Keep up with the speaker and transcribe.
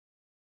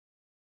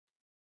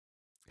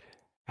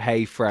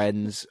Hey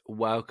friends,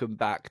 welcome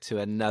back to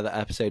another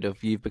episode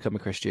of You've Become a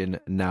Christian,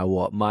 Now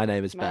What? My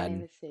name is My name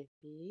Ben, is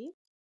Sophie.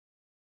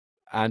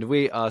 and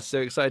we are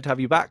so excited to have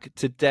you back.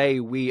 Today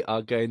we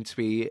are going to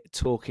be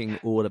talking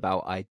all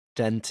about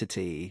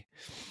identity.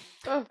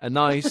 Oh. A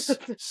nice,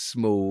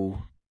 small,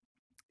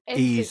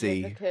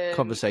 easy Insignificant.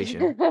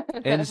 conversation.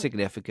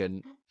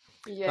 Insignificant.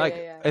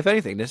 Yeah. If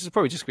anything, this is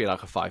probably just going to be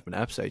like a 5-minute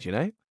episode, you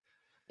know?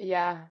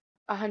 Yeah,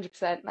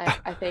 100%.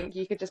 Like, I think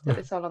you could just put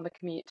this on the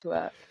commute to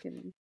work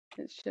and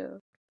it's chill.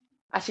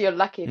 Actually, you're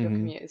lucky if your hmm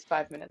commute is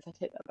 5 minutes. I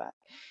take that back.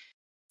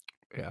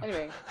 Yeah.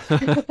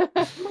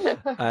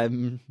 Anyway.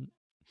 um,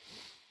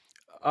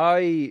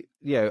 I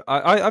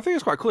think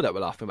it's quite cool that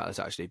we're laughing about this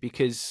actually,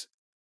 because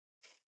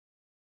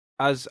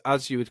as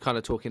you were kind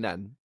of talking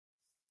then,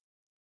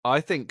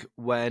 I think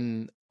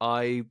when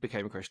I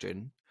became a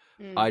Christian,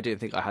 I didn't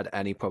think I had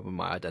any problem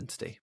with my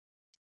identity.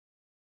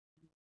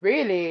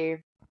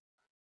 Really?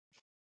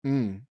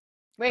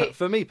 Wait,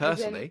 For me as in,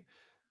 personally,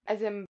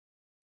 as in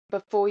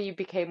before you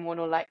became one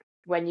or like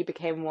when you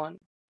became one?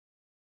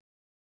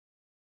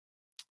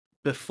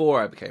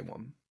 before I became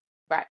one,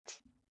 Right.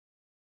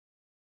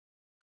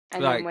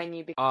 And then when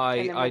like you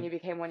I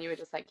became one, you were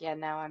just like, yeah,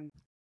 now I'm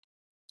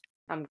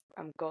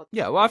God.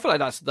 yeah, well, I feel like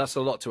that's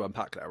a lot to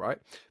unpack there, right?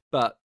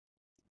 But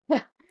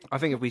I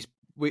think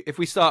if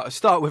we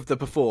start with the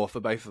before for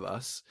both of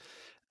us,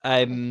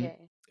 Okay.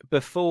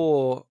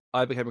 before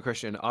I became a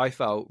Christian, I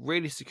felt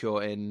really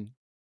secure in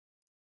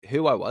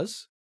who I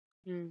was,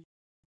 Mm.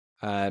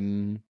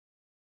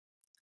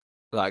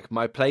 like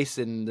my place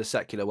in the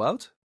secular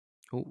world.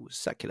 Oh,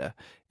 secular.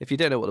 If you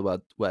don't know what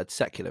the word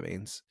secular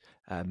means,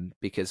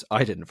 because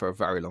I didn't for a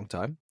very long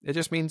time, it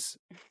just means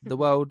the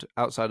world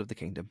outside of the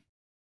kingdom.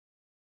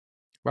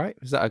 Right?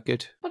 Is that a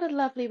good? What a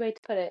lovely way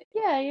to put it.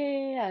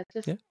 Yeah.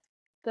 Just Yeah.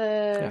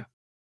 the Yeah.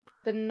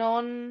 the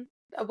non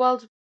a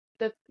world,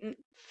 the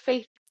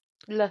faithless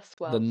The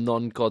world.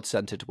 non-God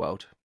centered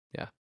world.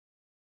 Yeah.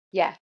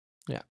 Yeah.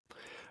 Yeah.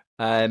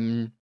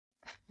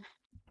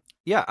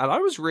 Yeah, and I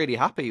was really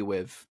happy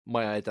with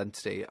my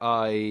identity.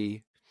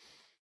 I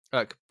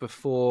like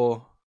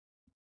before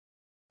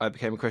I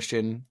became a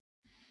Christian,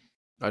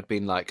 I'd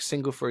been like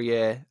single for a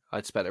year.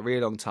 I'd spent a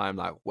really long time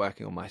like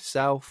working on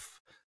myself,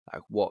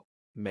 like what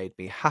made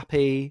me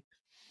happy.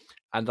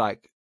 And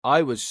like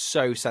I was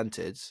so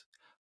centered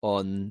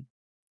on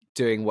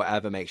doing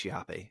whatever makes you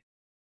happy.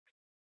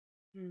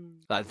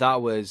 Mm. Like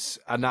that was,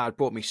 and that had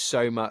brought me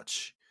so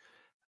much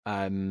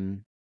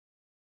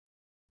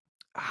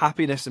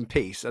happiness and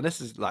peace. And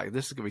this is gonna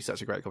be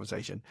such a great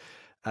conversation.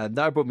 And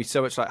that brought me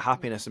so much like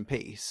happiness and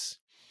peace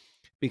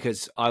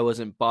because I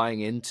wasn't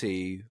buying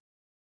into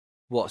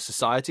what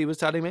society was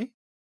telling me.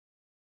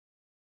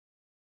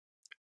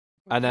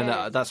 And then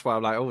Okay. that's why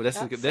I'm like, oh, That's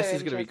so this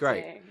is gonna be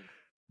great. interesting.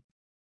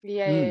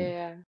 Yeah, yeah, Mm.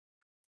 yeah.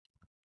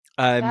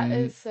 That Um,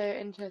 is so be-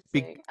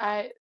 interesting.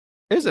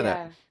 isn't it?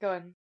 Yeah, go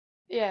on.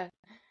 Yeah.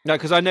 No,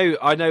 because I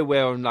know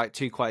we're on like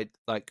two quite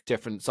like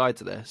different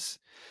sides of this.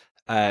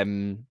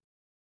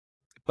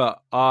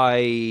 But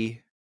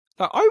I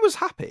was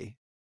happy.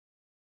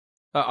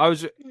 I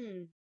was.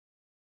 Hmm.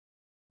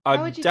 How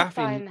I'm would you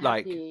definitely define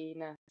like.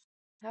 happiness?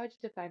 How would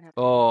you define happiness?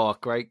 Oh,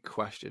 great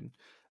question.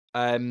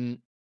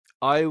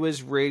 I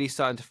was really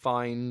starting to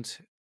find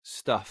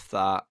stuff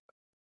that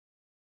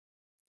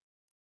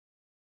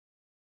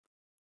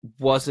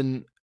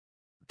wasn't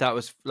that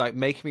was like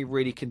making me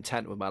really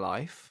content with my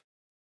life.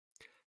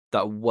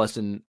 That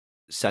wasn't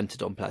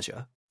centered on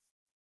pleasure,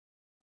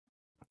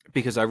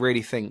 because I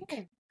really think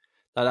Okay.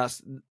 that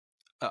that's.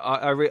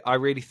 I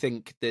really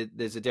think that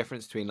there's a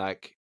difference between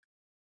like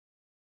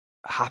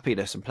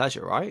happiness and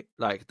pleasure, right?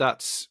 Like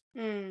that's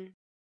Hmm.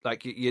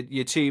 like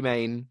your two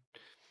main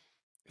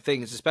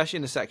things, especially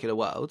in the secular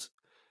world.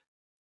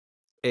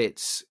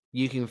 It's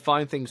you can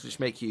find things which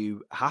make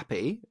you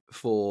happy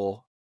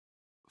for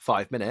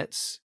 5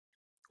 minutes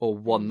or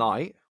one Hmm.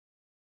 night.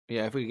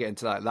 Yeah, if we get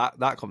into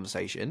that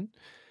conversation.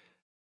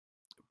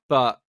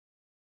 But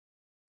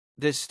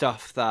there's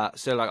stuff that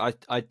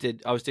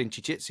I was doing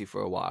jiu-jitsu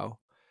for a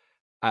while,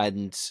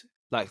 and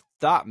like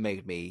that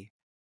made me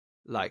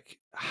like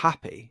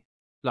happy.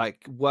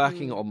 Like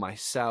working Hmm. on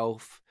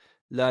myself,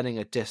 learning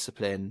a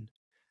discipline,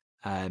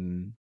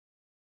 um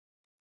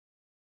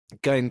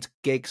going to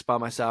gigs by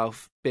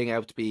myself, being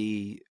able to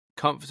be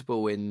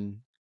comfortable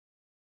in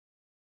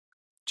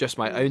just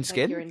my own Like your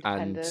skin and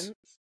independence.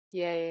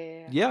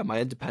 Yeah. yeah, my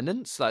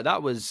independence. Like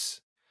that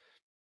was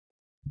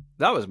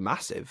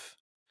massive.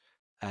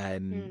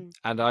 Hmm.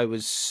 And I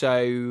was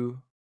so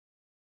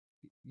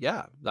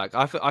yeah, like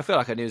I feel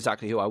like I knew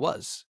exactly who I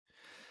was.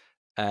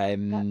 That's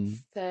Um,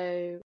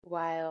 so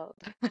wild.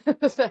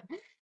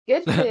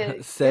 Good for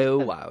good so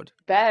for wild.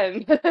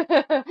 Ben. Good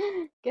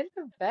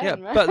for Yeah,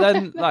 Ben, but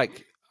then man.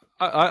 like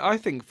I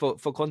think for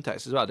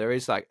context as well, there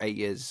is like 8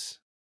 years.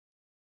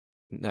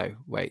 No,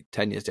 wait,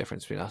 10 years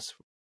difference between us.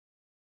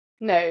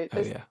 No,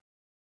 Oh yeah.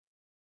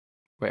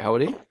 Wait, how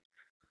old are you?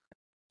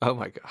 Oh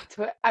my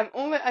god.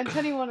 I'm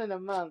 21 in a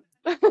month.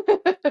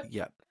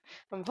 Yeah.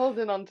 I'm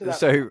holding on to that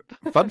So,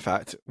 month. fun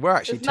fact, we're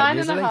actually There's 10 nine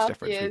years and of a age half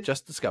difference. We've years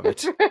just discovered.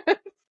 difference.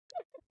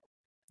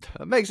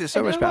 That makes it I so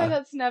don't much know why better.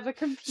 that's never 6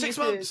 computed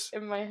months.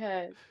 in my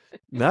head.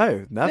 No,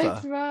 6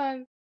 never.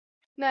 months.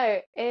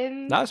 No,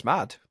 That's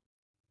mad.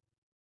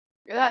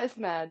 that is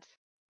mad.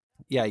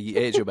 Yeah, it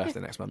is your birthday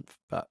next month,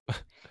 but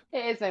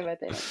It is my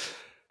birthday next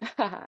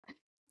month.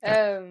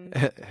 yeah. Um,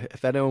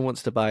 If anyone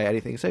wants to buy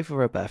anything, say for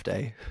her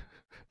birthday,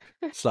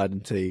 slide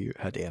into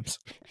her DMs.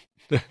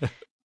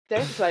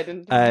 don't slide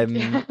into my um,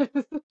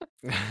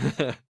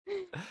 DMs.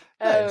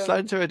 no, slide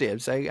into her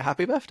DMs, say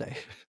happy birthday.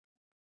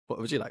 What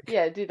would you like?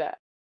 Yeah, do that.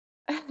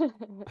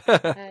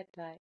 I'd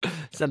like.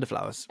 Send her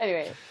flowers.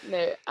 Anyway,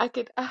 no, I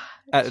could.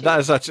 That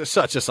Cheers. is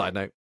such a side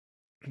note.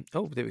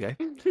 Oh, there we go.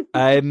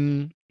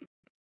 Um,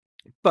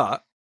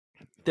 but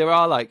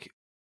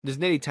there's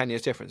nearly 10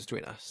 years difference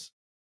between us.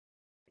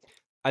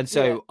 And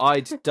Yeah, so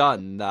I'd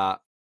done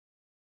that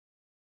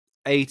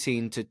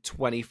 18 to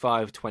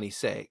 25,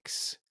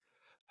 26,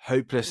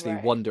 hopelessly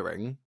right.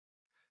 wandering,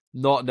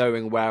 not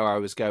knowing where I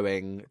was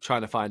going,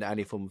 trying to find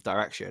any form of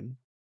direction,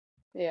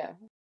 Yeah.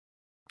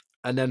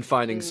 and then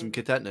finding some Mm,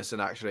 contentness.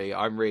 And actually,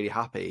 I'm really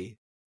happy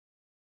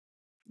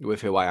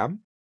with who I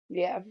am.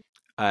 yeah.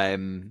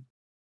 Um,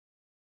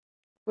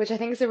 Which I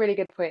think is a really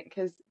good point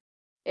because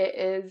it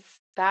is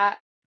that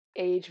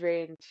age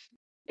range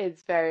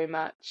is very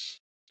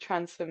much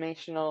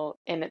transformational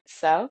in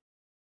itself.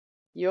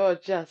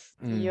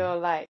 mm, You're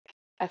like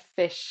a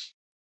fish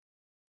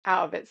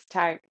out of its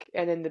tank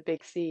and in the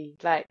big sea.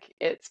 Like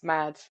it's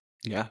mad.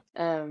 yeah.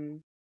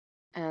 Um,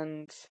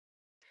 and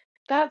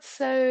that's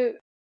so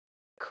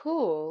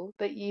cool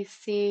that you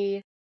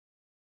see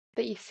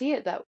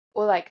it that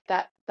or like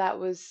that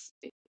was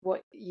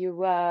what you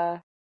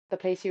were the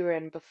place you were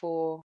in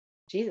before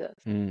Jesus.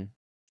 Mm,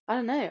 I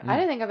don't know. I mm.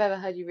 don't think I've ever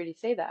heard you really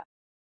say that.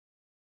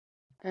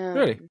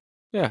 Really? Um,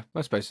 Yeah,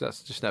 I suppose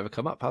that's just never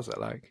come up, has it?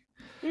 Like,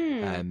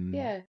 um,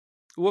 yeah.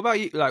 what about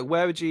you? Like,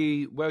 where would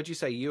you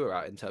say you were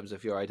at in terms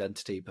of your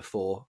identity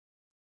before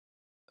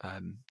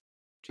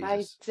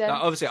Jesus?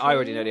 Now, obviously, I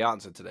already know the Identity.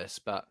 answer to this,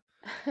 but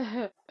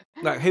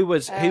like, who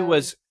was Um,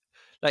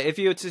 like, if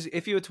you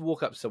were to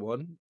walk up to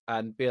someone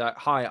and be like,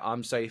 "Hi,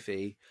 I'm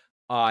Sophie.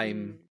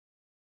 I'm mm,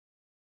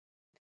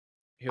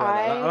 who am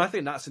I?" And I I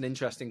think that's an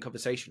interesting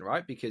conversation,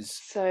 right? Because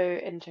so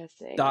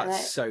interesting, and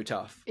that's so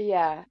tough.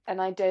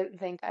 and I don't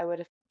think I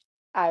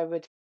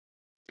would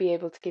be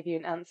able to give you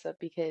an answer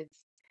because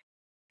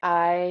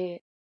I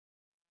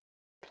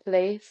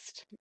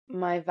placed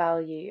my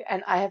value,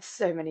 and I have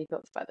so many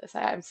thoughts about this.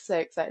 I'm so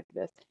excited for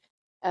this.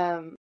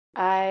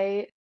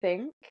 I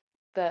think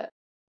that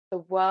the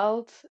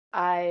world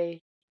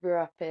I grew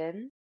up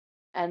in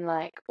and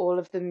like all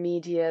of the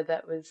media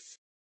that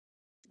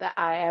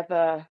I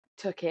ever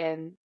took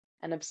in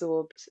and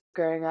absorbed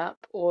growing up,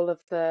 all of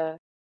the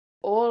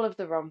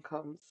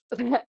rom-coms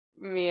that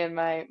me and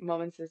my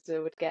mom and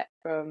sister would get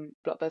from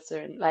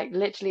Blockbuster and like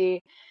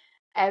literally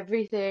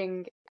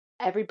everything,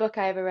 every book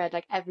I ever read,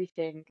 like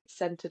everything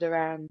centered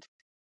around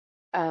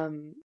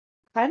um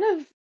kind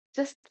of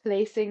just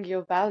placing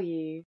your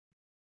value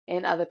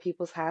in other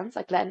people's hands,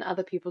 like letting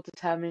other people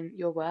determine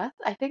your worth.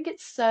 I think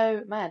it's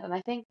so mad, and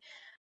I think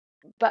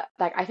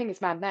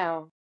it's mad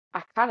now.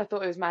 I kind of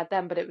thought it was mad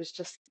then, but it was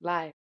just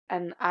life.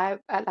 And I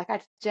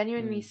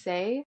genuinely Mm.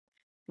 say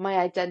my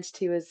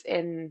identity was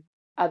in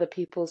other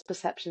people's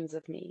perceptions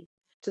of me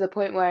to the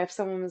point where if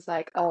someone was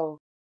like, "Oh,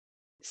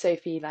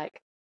 Sophie,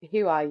 like,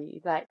 who are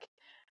you?" Like,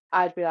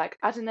 I'd be like,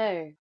 "I don't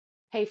know.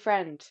 Hey,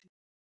 friend,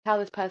 tell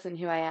this person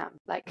who I am.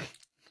 Like,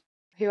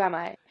 who am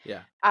I?"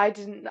 Yeah. I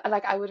didn't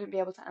like I wouldn't be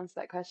able to answer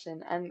that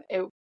question, and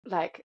it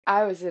like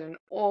I was in an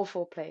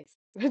awful place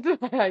with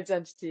my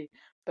identity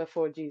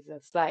before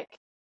Jesus. Like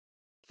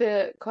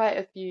for quite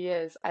a few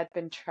years, I'd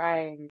been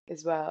trying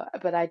as well,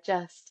 but I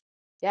just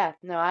yeah,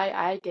 no,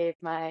 I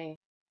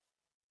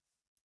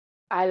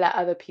let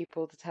other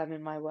people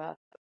determine my worth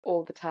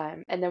all the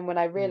time, and then when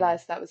I Mm.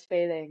 realized that was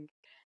failing,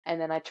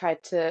 and then I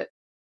tried to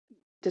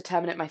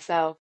determine it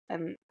myself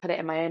and put it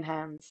in my own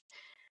hands,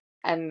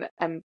 and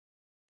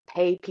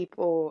pay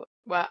people.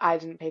 Well, I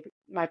didn't pay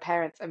my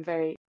parents. I'm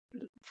very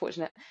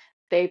fortunate.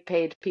 They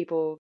paid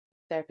people,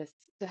 therapists,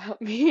 to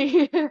help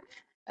me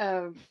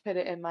put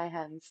it in my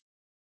hands.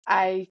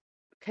 I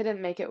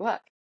couldn't make it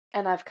work.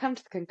 And I've come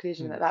to the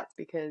conclusion Mm. that that's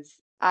because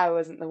I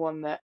wasn't the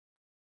one that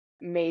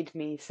made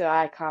me, so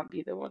I can't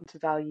be the one to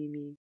value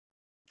me.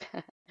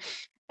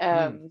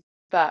 Mm.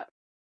 But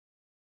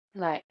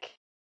like,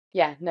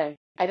 yeah, no,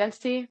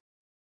 identity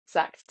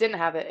sucked. Didn't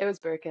have it. It was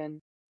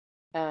broken.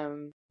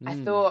 I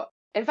Mm. thought,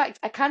 in fact,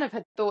 I kind of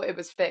had thought it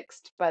was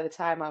fixed by the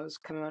time I was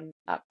coming on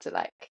up to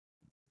like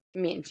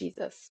meeting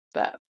Jesus,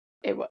 but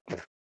it was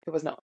it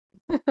was not.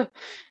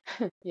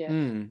 Yeah.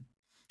 Mm.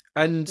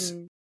 And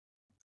Mm,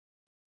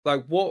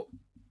 like, what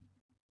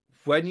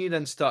when you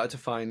then started to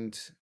find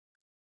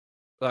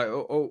like,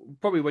 or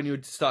probably when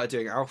you started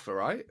doing alpha,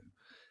 right?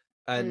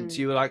 And mm,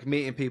 you were like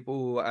meeting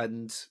people,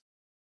 and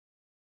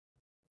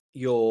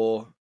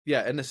you're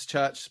in this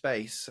church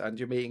space, and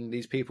you're meeting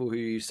these people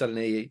who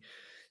suddenly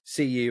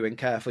see you and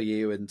care for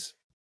you and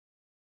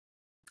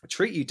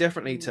treat you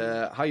differently mm.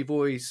 to how you've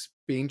always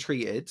been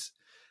treated.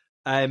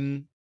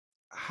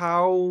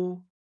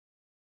 How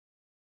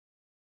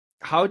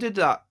how did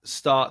that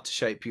start to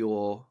shape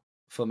your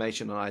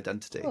formation and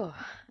identity? Oh,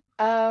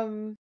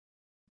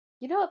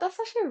 you know what? That's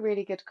actually a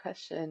really good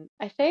question.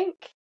 I think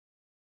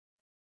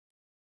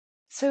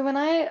so. When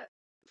I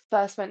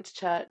first went to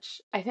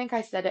church, I think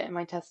I said it in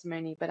my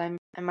testimony, but I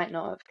might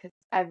not have because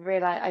I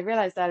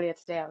realized earlier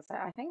today I was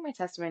like I think my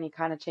testimony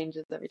kind of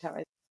changes every time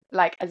I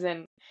like as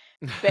in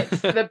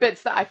the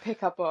bits that I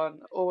pick up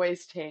on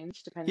always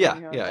change depending on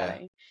Yeah, who I'm yeah, yeah.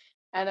 telling.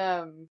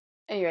 And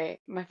anyway,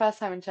 my first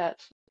time in church,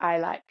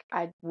 I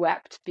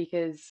wept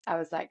because I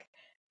was like,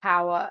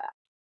 how are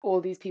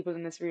all these people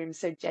in this room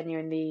so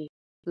genuinely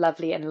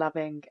lovely and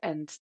loving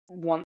and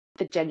want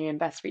the genuine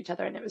best for each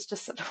other? And it was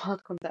just such a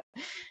wild concept,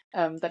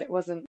 that it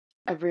wasn't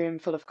a room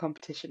full of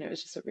competition, it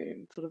was just a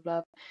room full of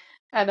love.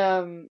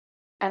 And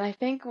I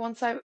think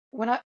once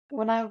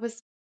when I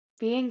was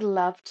being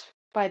loved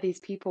by these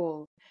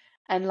people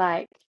and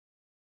like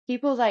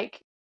people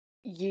like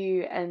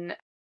you and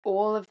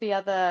all of the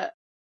other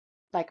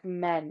like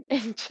men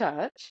in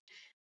church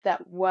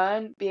that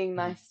weren't being Mhm.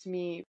 nice to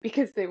me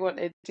because they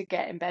wanted to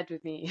get in bed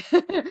with me.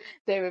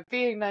 They were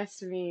being nice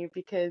to me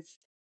because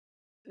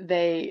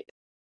they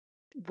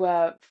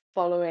were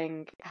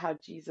following how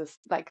Jesus,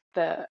 like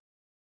the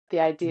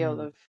ideal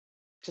Mm. of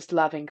just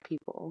loving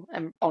people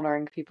and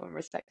honoring people and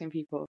respecting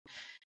people.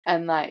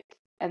 And like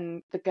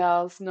and the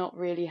girls not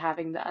really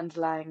having the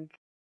underlying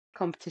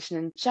competition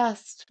and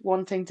just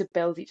wanting to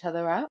build each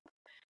other up.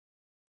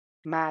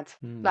 Mad.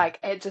 Mm. Like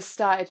it just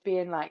started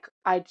being like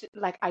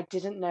like I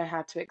didn't know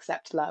how to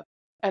accept love,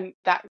 and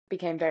that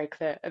became very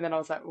clear. And then I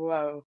was like,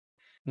 whoa,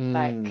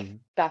 like Mm.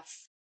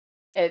 that's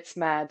it's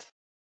mad.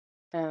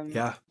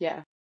 Yeah.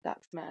 Yeah,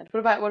 that's mad.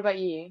 What about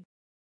you?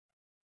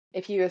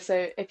 If you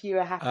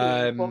were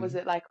happy, what was Um,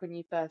 it like when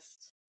you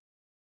first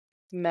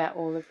met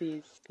all of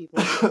these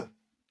people?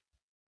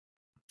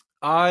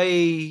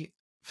 I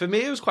for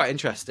me it was quite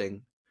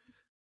interesting.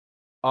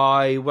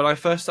 When I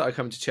first started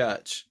coming to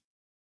church,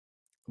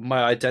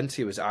 my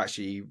identity was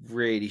actually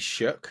really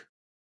shook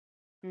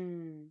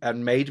Mm,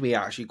 and made me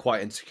actually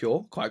quite insecure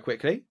quite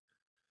quickly,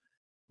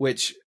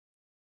 which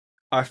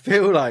I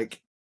feel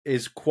like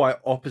is quite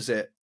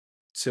opposite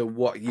to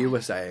what you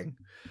were saying.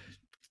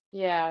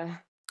 yeah.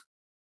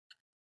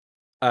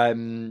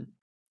 Um,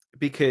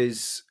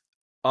 because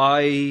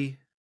I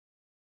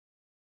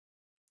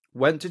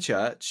went to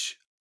church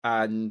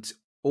and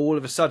all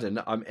of a sudden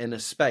I'm in a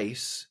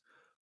space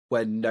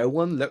where no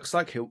one looks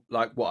like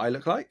what I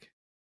look like.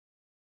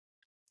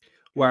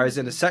 Whereas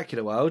in a Mm,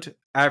 secular world,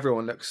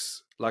 everyone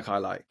looks like I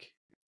like.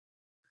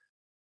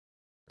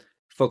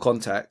 For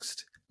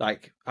context,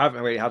 like I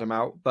haven't really had them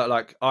out, but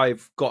like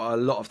I've got a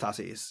lot of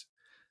tattoos.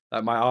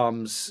 Like my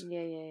arms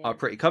yeah, yeah, are yeah.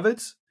 pretty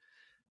covered.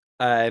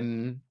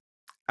 Um,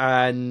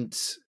 and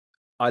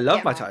I love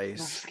Get my them out. No, I'm tattoos.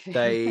 just kidding.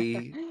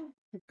 They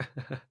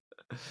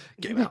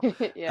get 'em out.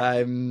 Yeah,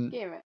 Um,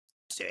 get 'em out.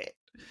 shit.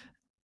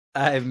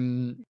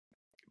 um,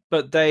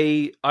 but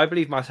I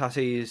believe my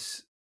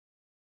tattoos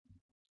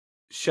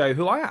show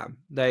who I am.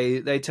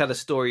 They tell a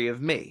story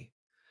of me,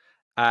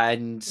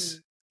 and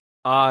Mm,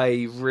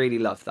 I really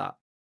love that.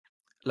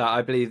 Like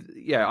I believe,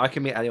 yeah, I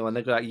can meet anyone.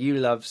 They're like, you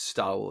love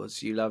Star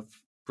Wars, you love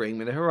Bring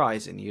Me the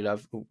Horizon, you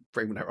love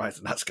Bring Me the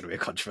Horizon. That's going to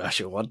be a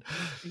controversial one.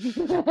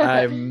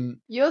 Um,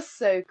 You're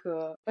so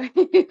cool.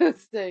 You're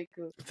so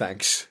cool.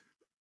 Thanks.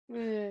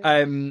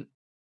 Yeah.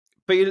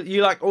 But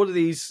you like all of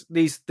these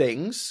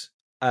things,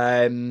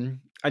 and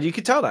you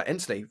can tell that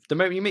instantly the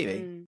moment you meet me.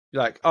 Mm,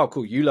 You're like, oh,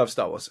 cool, you love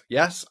Star Wars.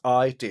 Yes,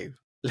 I do.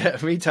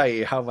 Let me tell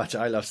you how much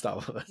I love Star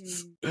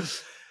Wars.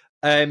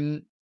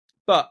 mm.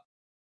 But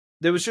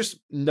there was just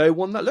no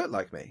one that looked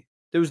like me.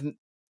 There was,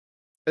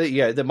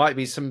 yeah, there might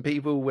be some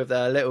people with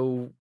their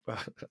little. I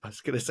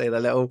was going to say their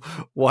little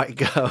white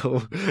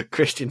girl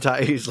Christian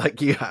tattoos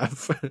like you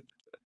have.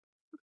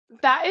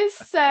 That is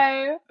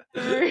so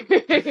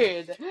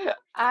rude.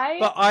 I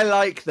But I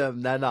like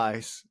them. They're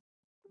nice.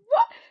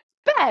 what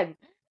Ben?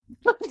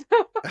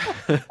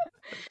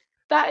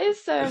 That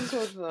is so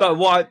uncalled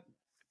for.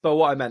 But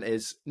what I meant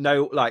is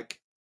no, like,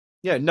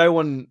 yeah, no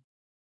one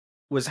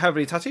was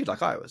heavily tattooed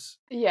like I was.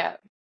 Yeah.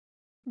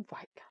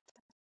 White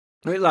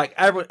I mean, like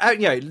everyone,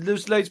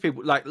 there's loads of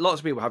people, like lots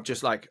of people have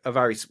just like a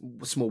very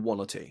small one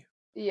or two,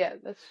 Yeah,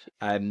 that's true.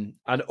 and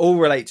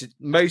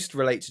most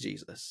relate to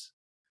Jesus,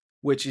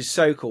 which is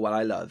so cool and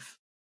I love.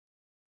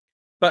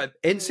 But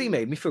instantly Mm,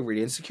 made me feel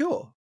really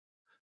insecure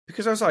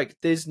because I was like,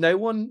 there's no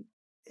one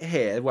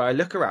here where I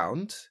look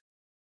around,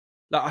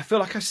 like I feel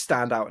like I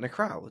stand out in a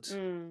crowd.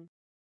 mm,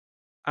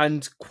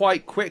 And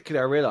quite quickly,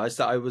 I realized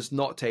that I was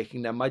not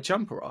taking them my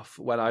jumper off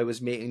when I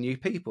was meeting new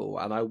people,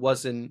 and I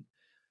wasn't,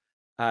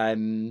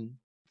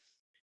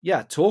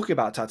 talking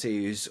about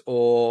tattoos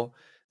or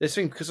this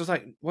thing because I was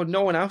like, well,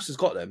 no one else has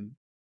got them.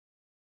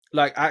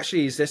 Like,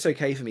 actually, is this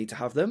okay for me to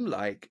have them?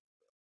 Like,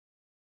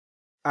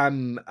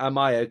 am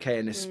I okay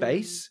in this mm,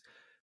 space?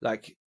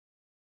 Like,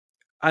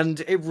 and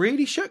it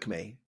really shook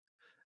me.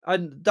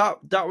 And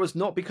that was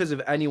not because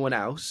of anyone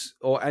else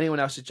or anyone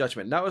else's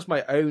judgment. That was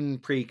my own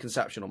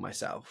preconception on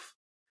myself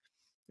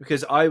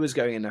because I was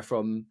going in there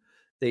from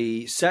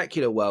the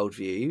secular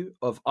worldview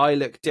of I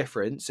look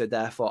different, so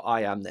therefore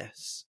I am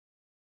this.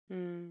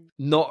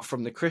 Not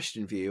from the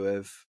Christian view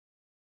of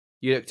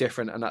you look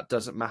different and that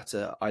doesn't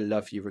matter. I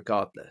love you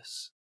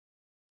regardless.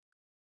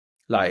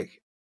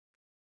 Like,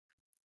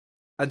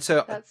 and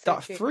so That's so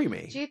that true. threw Do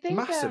me you think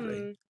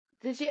massively.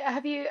 did you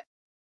have you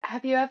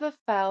ever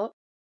felt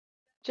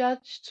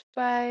judged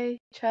by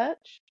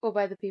church or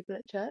by the people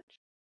at church?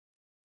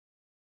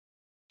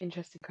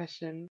 Interesting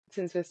question,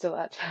 since we're still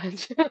at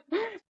church.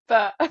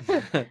 But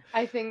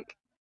I think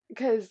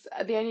because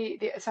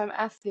so I'm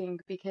asking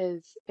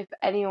because if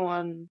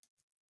anyone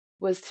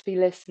was to be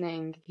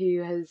listening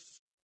who has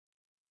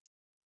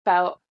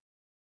felt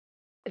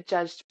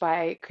judged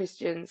by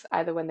Christians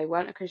either when they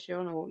weren't a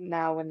Christian or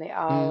now when they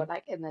are, or Mm,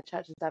 like in the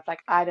church and stuff,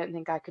 like I don't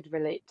think I could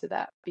relate to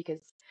that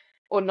because,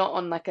 or not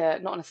on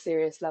a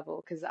serious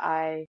level, because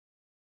I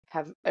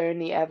have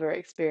only ever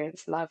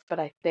experienced love, but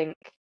I think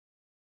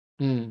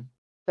mm,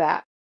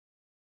 that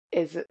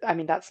I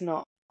mean, that's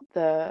not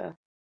the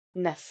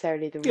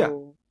necessarily the yeah,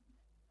 rule.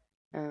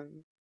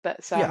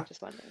 But so I'm yeah.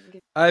 just wondering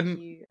if Um,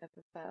 you ever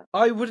felt.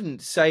 I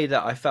wouldn't say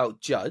that I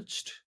felt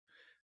judged,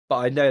 but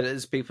I know that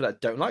there's people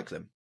that don't like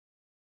them.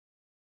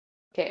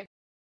 Okay.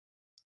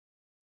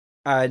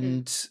 Mm,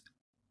 And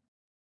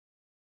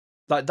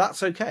like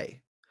that's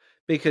okay.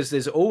 Because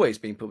there's always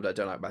been people that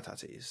don't like my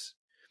tattoos.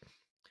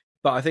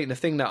 But I think the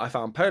thing that I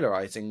found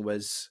polarizing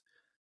was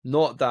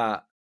not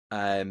that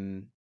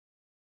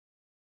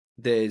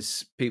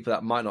there's people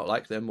that might not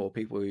like them or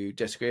people who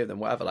disagree with them,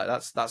 whatever. Like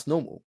that's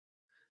normal.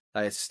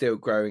 Like, it's still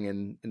growing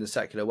in the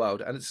secular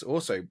world, and it's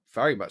also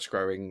very much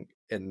growing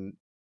in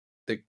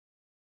the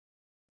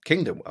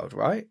kingdom world,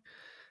 right?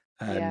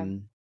 yeah.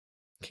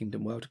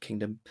 Kingdom world,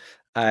 kingdom.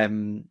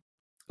 Um,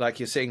 like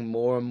you're seeing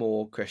more and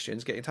more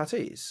Christians getting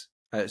tattoos.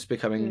 It's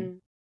becoming Mm,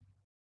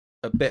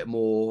 a bit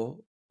more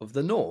of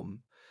the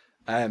norm.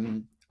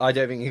 I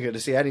don't think you're going to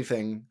see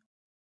anything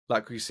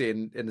like we see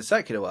in the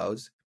secular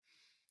world,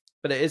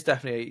 but it is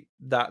definitely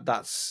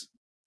that's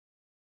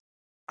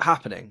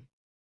happening,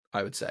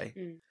 I would say.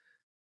 mm.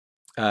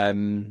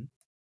 Um,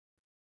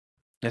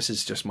 this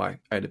is just my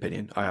own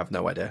opinion. I have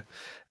no idea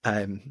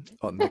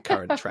on the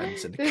current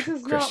trends in This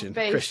is not Christian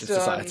based on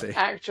society.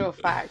 actual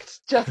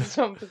fact, just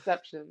on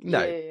perception. Yeah,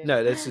 No, yeah,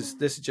 no, this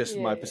is just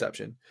my yeah,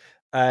 perception.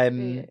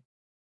 yeah, yeah.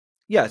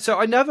 Yeah, so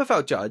I never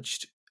felt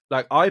judged.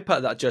 Like I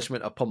put that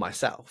judgment upon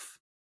myself.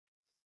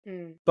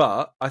 Mm,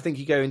 But I think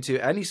you go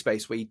into any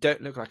space where you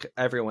don't look like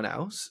everyone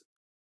else,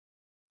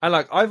 and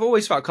like I've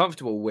always felt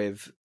comfortable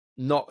with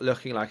not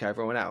looking like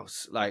everyone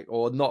else, like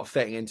or not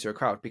fitting into a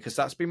crowd because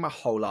that's been my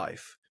whole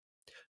life.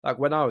 Like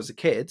when I was a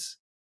kid,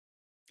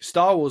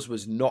 Star Wars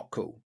was not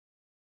cool.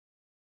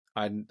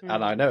 And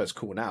I know mm. it's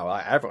cool now.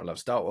 Like everyone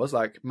loves Star Wars,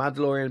 like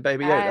Mandalorian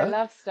Baby I Yoda.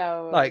 love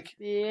Star Wars. Like,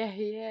 Yeah,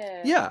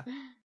 yeah. yeah.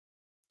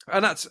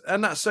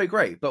 And that's so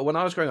great. But when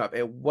I was growing up,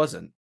 it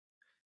wasn't.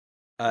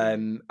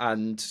 Mm,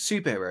 And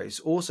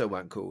superheroes also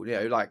weren't cool. You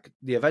know, like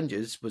the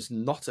Avengers was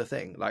not a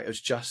thing. Like it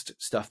was just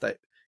stuff that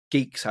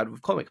geeks had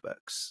with comic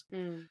books.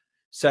 mm,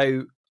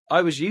 So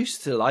I was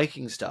used to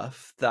liking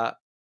stuff that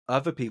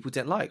other people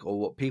didn't like or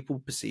what people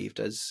perceived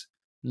as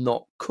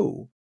not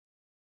cool.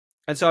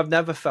 And so I've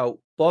never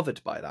felt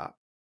bothered by that.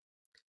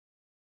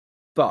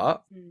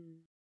 But mm,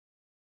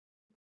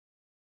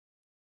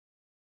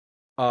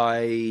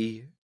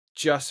 I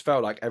just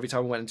felt like every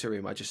time I went into a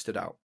room, I just stood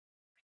out.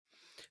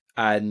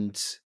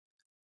 And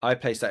I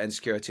placed that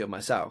insecurity on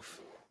myself.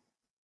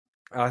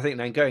 And I think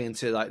then going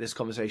into like this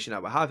conversation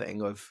that we're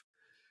having of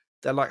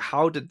then like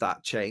how did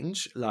that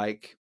change?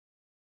 Like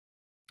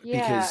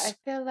yeah, I because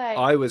feel like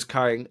I was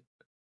carrying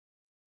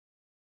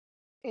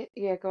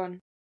yeah, go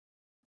on.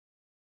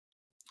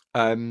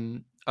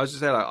 I was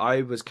just saying like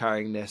I was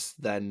carrying this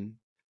then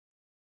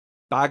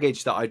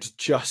baggage that I'd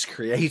just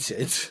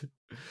created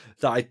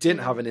that I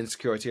didn't have Mm, an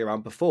insecurity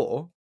around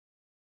before,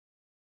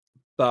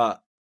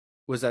 but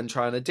was then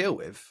trying to deal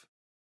with.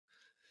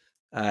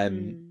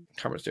 mm.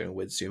 Camera's doing a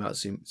weird zoom out,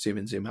 zoom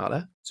in, zoom out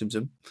there.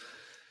 Zoom.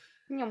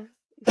 Yum.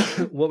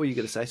 What were you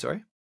going to say?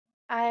 Sorry.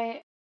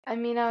 I I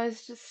mean, I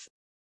was just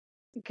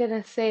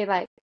gonna say,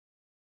 like,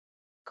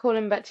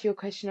 calling back to your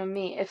question on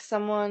me, if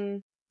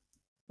someone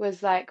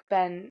was like,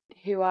 Ben,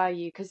 who are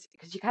you? Because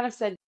you kind of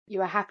said you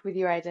were happy with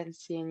your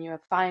identity and you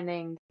were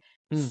finding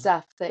Mm,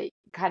 stuff that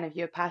kind of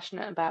you're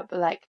passionate about, but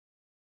like,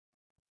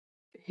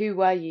 who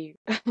were you?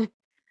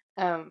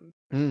 Um,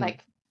 mm.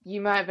 like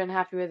you might have been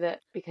happy with it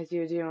because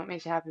you were doing what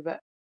makes you happy, but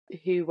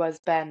who was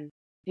Ben?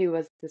 Who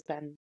was this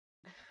Ben?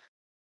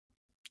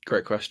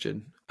 Great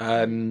question.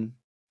 Mm.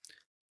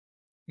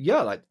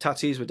 Yeah, like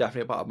tattoos were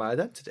definitely a part of my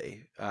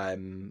identity.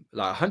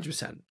 Like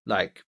 100%.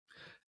 Like,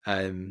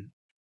 um,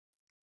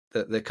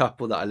 the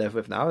couple that I live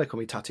with now, they call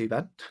me Tattoo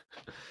Ben.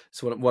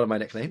 It's one of my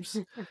nicknames.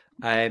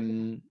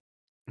 Um,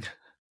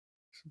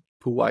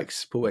 Paul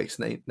Wake's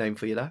name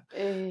for you there.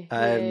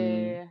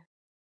 Um, Yeah.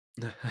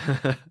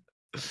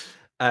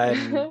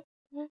 um,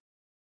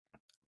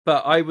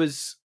 but I would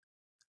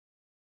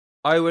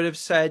have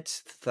said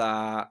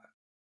that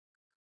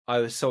I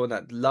was someone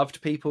that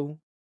loved people.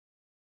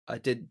 I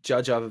didn't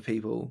judge other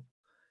people.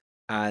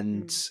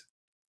 and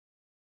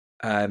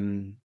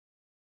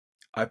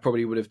I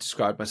probably would have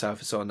described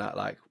myself as someone that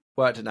like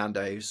worked at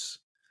Nando's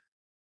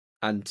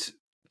and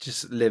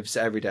just lives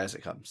every day as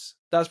it comes.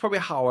 That's probably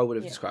how I would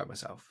have described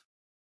myself.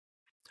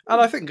 And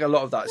I think a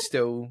lot of that's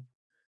still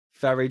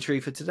very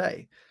true for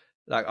today.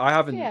 Like I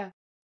haven't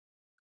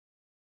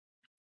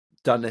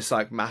done this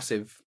like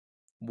massive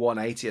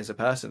 180 as a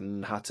person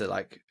and had to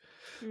like,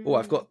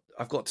 I've got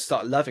to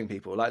start loving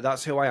people. Like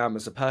that's who I am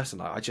as a person.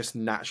 Like, I just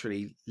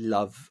naturally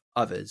love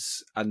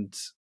others, and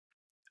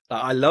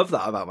like, I love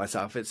that about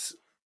myself. It's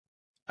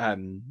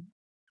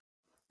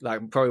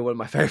like probably one of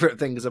my favorite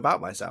things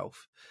about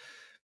myself.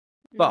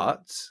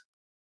 But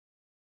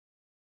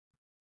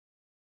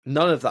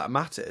none of that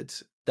mattered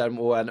then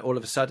when all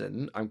of a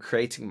sudden I'm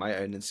creating my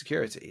own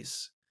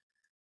insecurities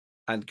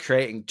and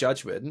creating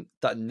judgment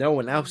that no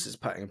one else is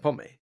putting upon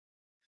me.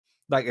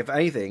 Like, if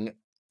anything,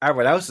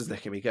 everyone else is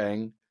looking at me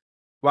going,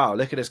 wow,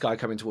 look at this guy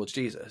coming towards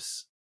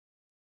Jesus.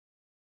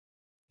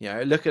 You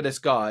know, look at this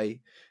guy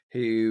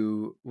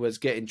who was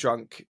getting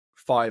drunk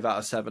 5 out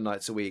of 7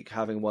 nights a week,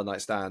 having one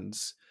night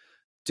stands,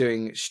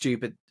 doing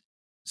stupid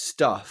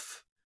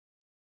stuff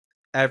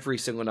every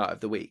single night of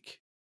the week.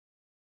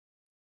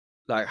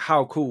 Like,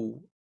 how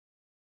cool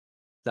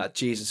that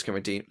Jesus can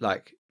redeem,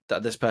 like,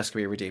 that this person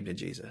can be redeemed in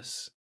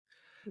Jesus.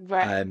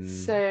 Right.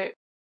 So,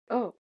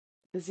 the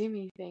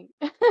Zoomy thing.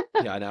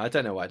 Yeah, I know. I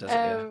don't know why it does it.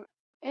 Yeah.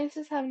 It's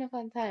just having a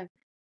fun time.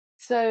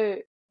 So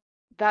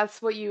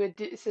that's what you would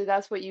do. So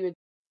that's what you were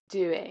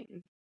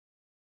doing.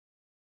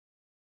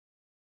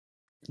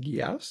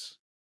 Yes.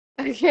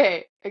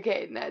 Okay.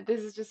 No,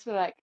 this is just for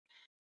like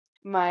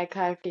my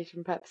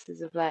clarification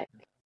purposes of like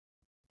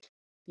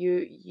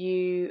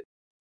you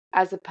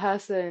as a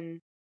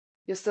person,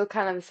 you're still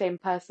kind of the same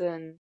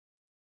person,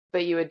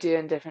 but you were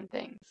doing different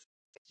things.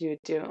 You were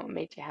doing what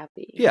made you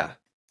happy. Yeah.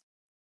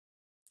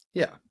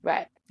 Yeah.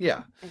 Right.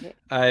 Yeah. Okay.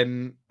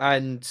 And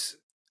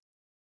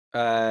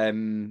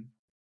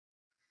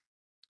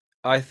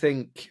I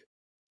think,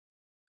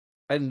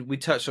 and we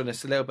touched on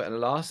this a little bit in the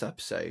last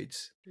episode,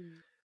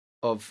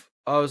 I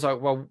was like,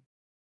 well,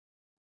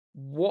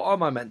 what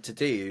am I meant to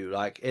do,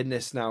 like, in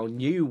this now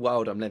new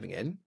world I'm living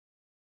in,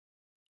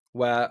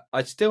 where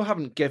I still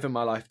haven't given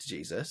my life to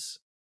Jesus,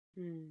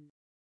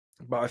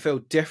 but I feel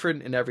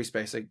different in every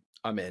space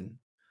I'm in.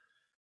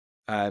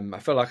 I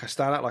feel like I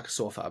stand out like a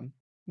sore thumb,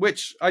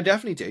 which I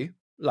definitely do.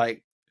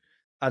 Like,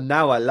 and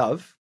now I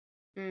love,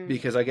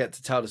 because I get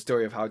to tell the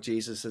story of how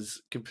Jesus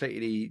has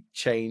completely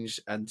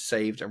changed and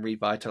saved and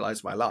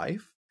revitalized my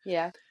life.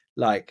 Yeah.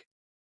 Like,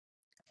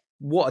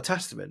 what a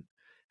testament.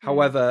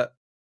 However,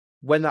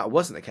 when that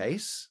wasn't the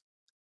case,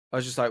 I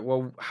was just like,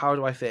 well, how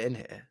do I fit in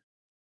here?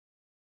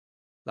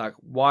 Like,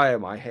 why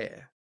am I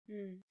here?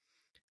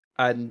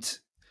 And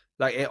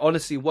like, it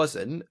honestly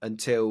wasn't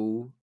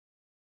until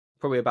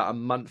probably about a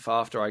month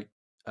after I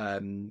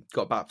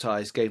got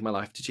baptized, gave my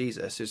life to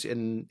Jesus.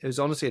 It was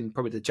honestly in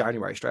probably the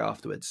January straight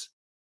afterwards.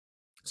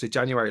 So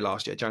January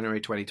last year, January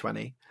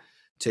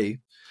 2022.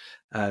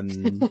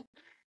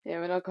 Yeah,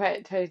 we're not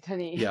quite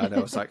 2020. Yeah, I know.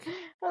 It's like, that's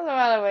a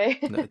while away.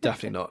 no,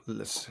 definitely not.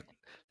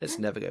 Let's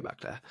never go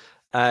back there.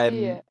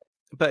 Yeah.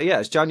 But yeah,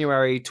 it's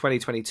January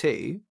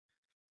 2022.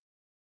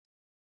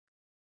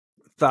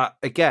 That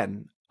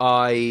again,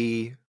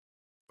 I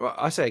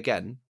say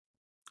again,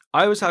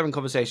 I was having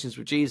conversations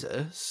with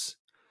Jesus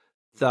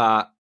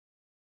that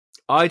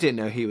I didn't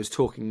know he was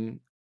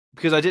talking,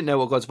 because I didn't know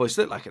what God's voice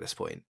looked like at this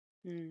point.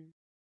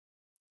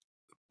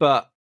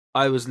 But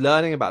I was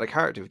learning about the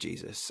character of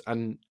Jesus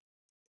and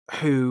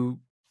who,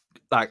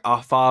 like,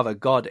 our Father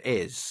God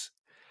is,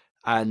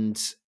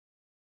 and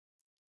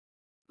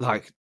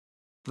like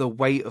the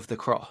weight of the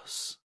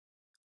cross,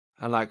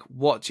 and like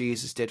what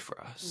Jesus did for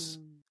us,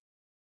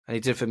 and he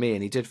did for me,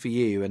 and he did for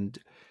you. And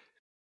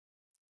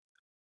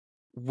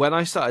when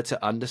I started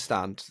to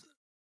understand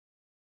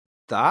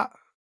that,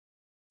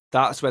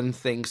 that's when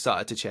things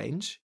started to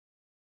change.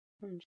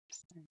 100%.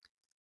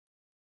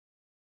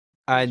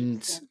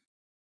 And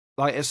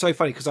like, it's so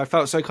funny because I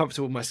felt so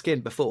comfortable with my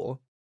skin before,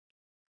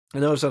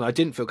 and all of a sudden I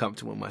didn't feel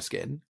comfortable with my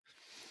skin,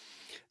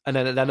 and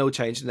then it all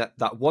changed. And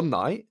that one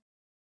night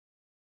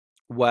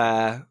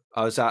where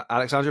I was at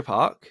Alexandra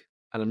Park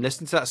and I'm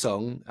listening to that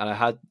song, and I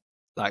had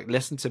like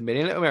listened to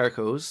Million Little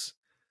Miracles,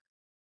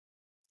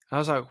 and I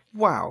was like,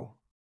 wow,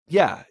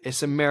 yeah,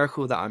 it's a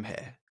miracle that I'm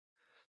here.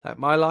 Like,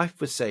 my life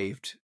was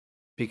saved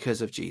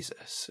because of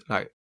Jesus.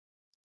 Like,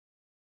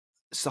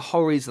 it's the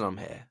whole reason I'm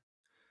here.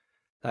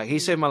 Like, he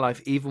saved my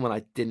life even when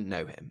I didn't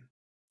know him.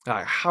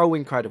 Like, how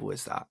incredible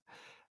is that?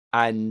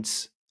 And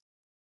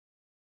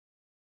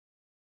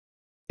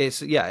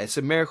it's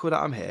a miracle that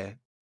I'm here.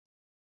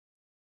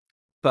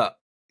 But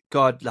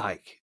God,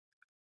 like,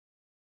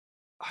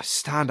 I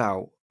stand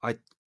out.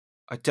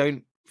 I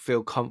don't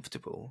feel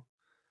comfortable.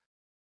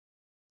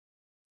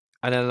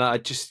 And then I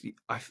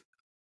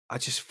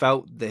just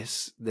felt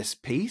this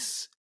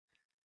peace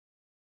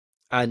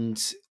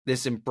and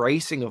this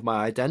embracing of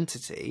my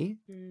identity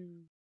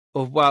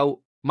of,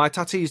 well, my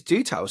tattoos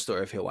do tell a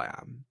story of who I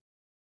am.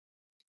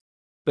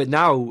 But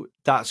now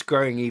that's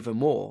growing even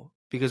more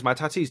because my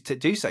tattoos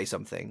do say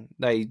something.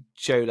 They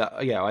show that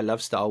I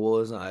love Star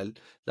Wars and I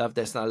love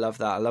this and I love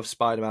that. I love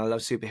Spider-Man. I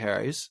love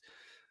superheroes.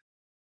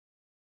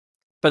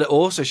 But it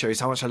also shows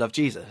how much I love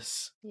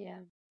Jesus Yeah.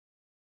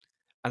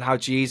 and how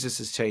Jesus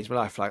has changed my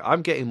life. Like,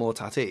 I'm getting more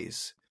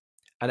tattoos,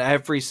 and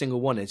every single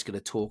one is going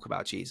to talk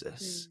about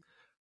Jesus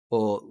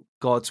or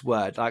God's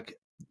word. Like,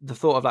 the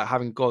thought of like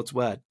having God's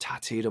word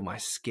tattooed on my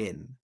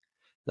skin,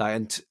 like,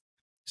 and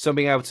so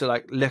being able to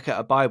like look at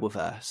a Bible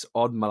verse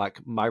on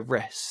my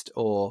wrist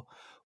or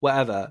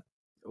whatever.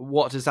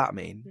 What does that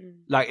mean?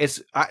 Like,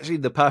 it's actually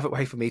the perfect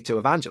way for me to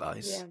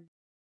evangelize. Yeah.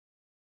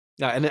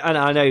 Yeah, and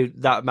I know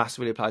that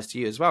massively applies to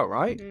you as well,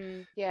 right?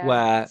 Yeah.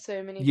 Where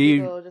So many people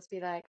you, will just be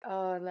like,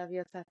 "Oh, I love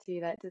your tattoo.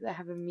 Like, does it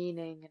have a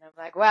meaning?" And I'm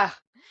like, "Wow,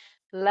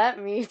 let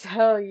me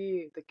tell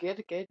you the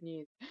good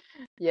news."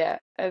 Yeah,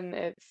 and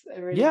it's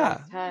a really nice yeah,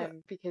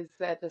 time because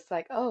they're just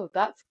like, "Oh,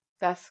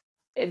 that's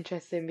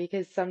interesting,"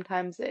 because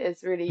sometimes it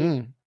is really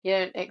mm, you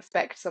don't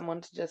expect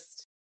someone to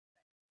just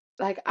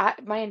like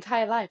my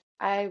entire life.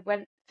 I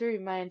went through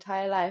my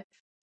entire life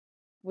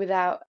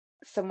without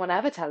someone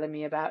ever telling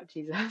me about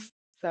Jesus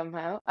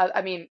somehow.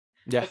 I mean,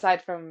 yeah,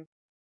 aside from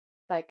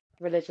like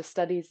religious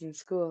studies in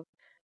school,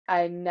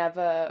 I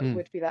never mm,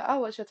 would be like, "Oh,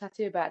 what's your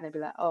tattoo about?" And they'd be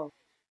like, "Oh,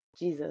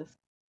 Jesus."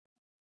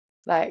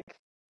 Like,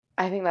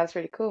 I think that's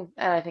really cool,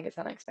 and I think it's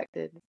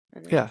unexpected,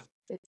 and yeah,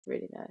 it's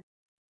really nice.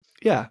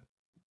 yeah,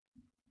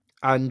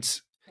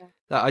 and Yeah.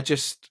 that I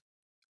just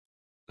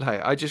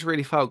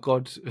really felt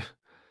God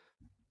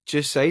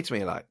just say to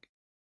me like,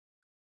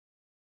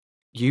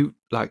 you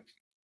like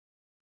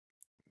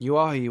you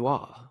are who you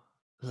are.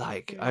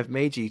 Like, I've Mm,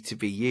 made you to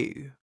be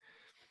you,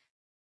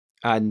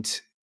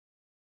 and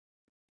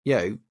you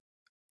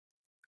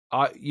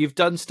know, you've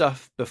done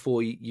stuff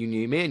before you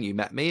knew me and you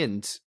met me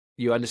and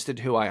you understood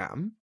who I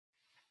am.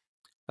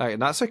 Like,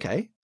 and that's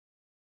okay.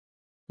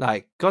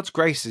 Like, God's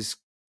grace is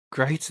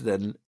greater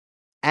than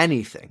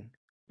anything.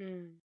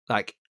 mm,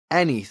 Like,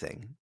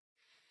 anything.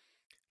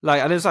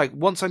 Like, and it's like,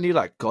 once I knew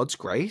like God's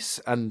grace,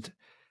 and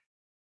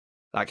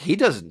like, He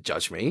doesn't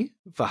judge me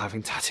for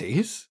having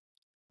tattoos.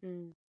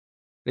 mm.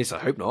 At least I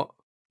hope not.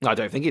 I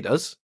don't think He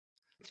does.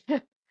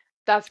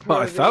 That's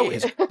But I felt probably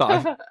His. But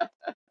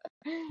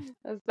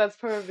I've. that's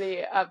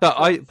probably up But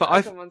I. to But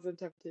I've. someone's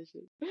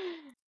interpretation.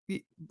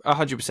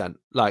 100%.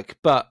 Like,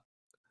 but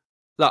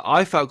like,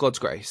 I felt God's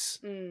grace,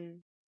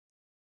 Mm,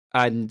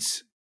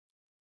 and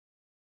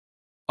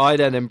I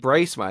then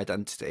embraced my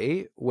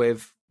identity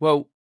with,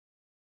 well,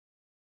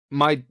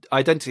 my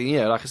identity.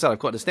 Like I said, I've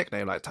got this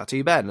nickname like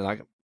Tattoo Ben, and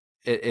like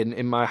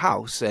in my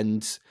house.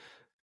 And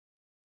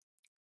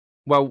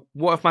well,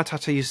 what if my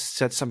tattoos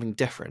said something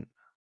different?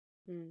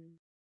 mm,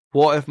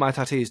 What if my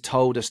tattoos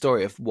told a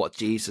story of what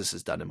Jesus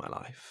has done in my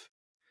life?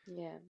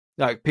 yeah,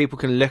 Like, people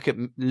can look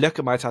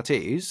at my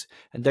tattoos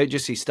and don't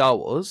just see Star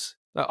Wars.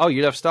 Like, oh,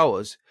 you love Star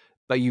Wars,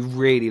 but you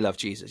really love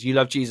Jesus. You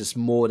love Jesus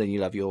more than you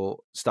love your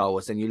Star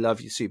Wars, and you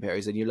love your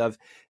superheroes, and you love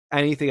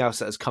anything else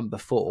that has come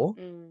before.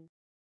 mm,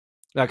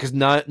 Like, because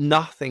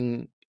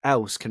nothing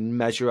else can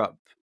measure up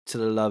to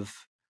the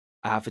love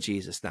I have for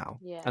Jesus now,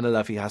 yeah, and the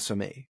love He has for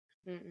me.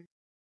 mm,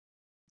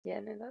 yeah.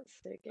 No, that's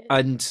so good.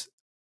 And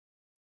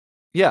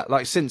yeah,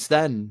 like, since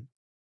then,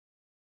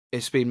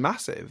 it's been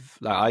massive.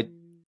 Like, I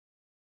Mm,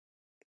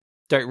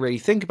 don't really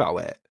think about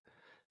it.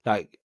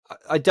 Like,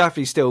 I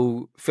definitely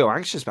still feel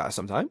anxious about it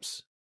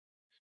sometimes,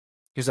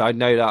 because I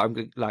know that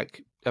I'm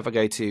like, if I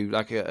go to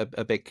like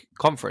a big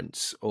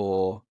conference,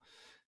 or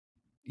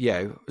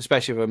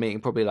especially if I'm meeting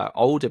probably like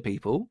older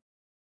people,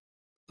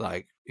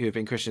 like, who have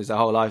been Christians their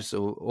whole lives,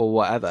 or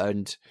whatever,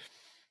 and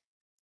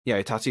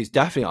tattoos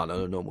definitely aren't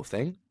a normal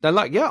thing. Then,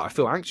 like, I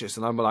feel anxious,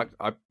 and I'm like,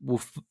 I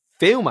will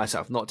feel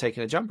myself not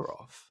taking a jumper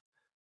off.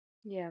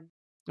 yeah,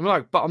 I'm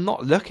like, but I'm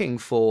not looking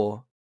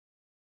for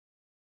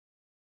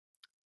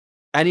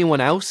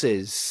anyone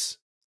else's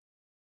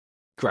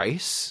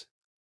grace.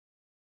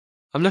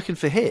 I'm looking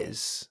for yeah,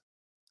 His,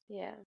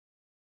 yeah.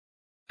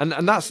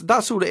 and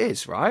that's all it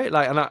is, right?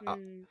 Like, and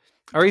Mm,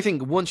 I really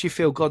think once you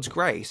feel God's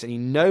grace and you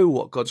know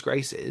what God's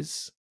grace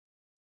is,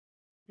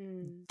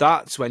 mm.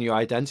 that's when your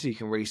identity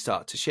can really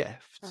start to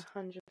shift.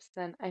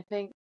 100%. I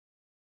think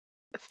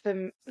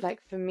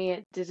for me,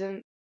 it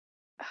didn't.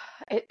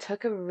 It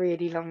took a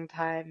really long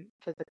time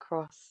for the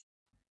cross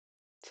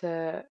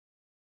to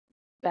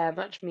bear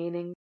much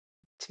meaning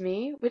to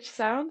me, which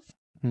sounds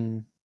Hmm.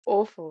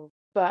 awful,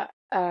 but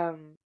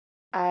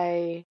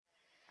I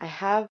I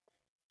have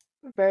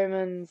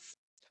Romans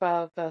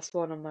 12 verse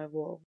 1 on my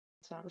wall,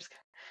 so I'm just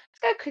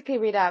gonna quickly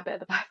read out a bit of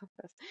the Bible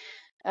first.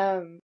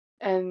 Um,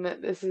 and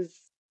this is,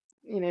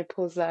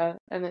 Paul's there,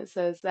 and it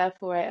says,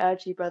 "Therefore, I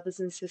urge you, brothers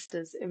and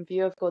sisters, in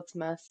view of God's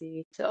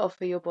mercy, to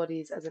offer your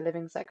bodies as a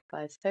living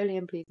sacrifice, holy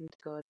and pleasing to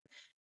God.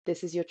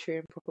 This is your true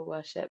and proper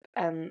worship."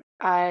 And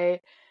I've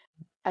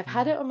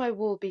had it on my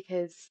wall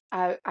because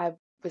I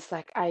was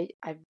like, I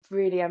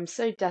really am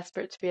so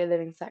desperate to be a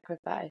living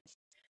sacrifice.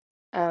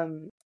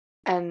 Um,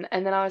 and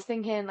then I was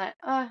thinking like,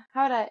 oh,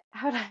 how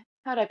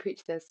would I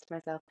preach this to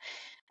myself?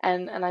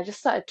 And I just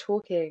started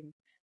talking,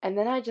 and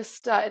then I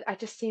just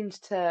seemed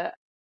to.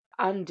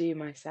 undo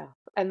myself.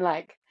 And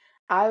like,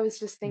 I was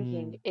just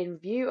thinking, Mm. in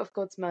view of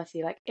God's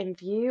mercy, like, in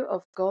view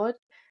of God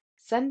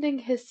sending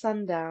his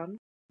son down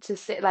to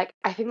sit, like,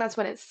 I think that's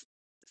when it's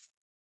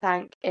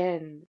sank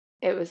in.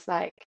 It was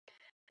like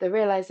the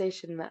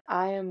realization that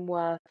I am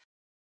worth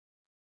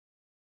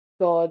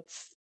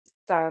God's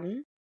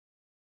son,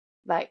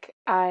 like,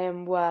 I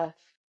am worth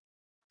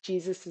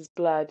Jesus's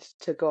blood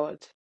to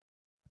God.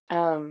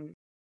 Um,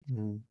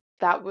 Mm.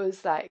 that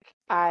was like,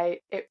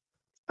 it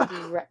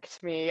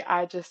wrecked me.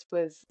 I just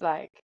was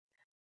like,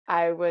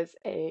 I was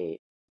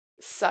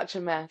such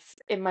a mess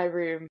in my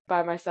room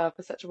by myself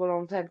for such a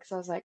long time because I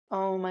was like,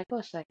 oh my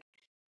gosh, like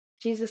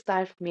Jesus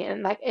died for me,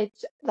 and like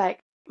it's like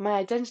my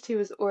identity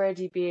was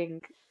already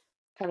being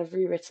kind of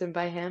rewritten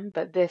by him,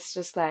 but this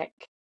just like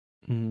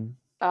Mm.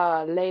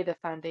 lay the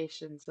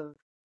foundations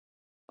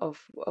of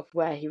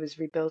where he was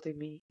rebuilding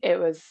me. It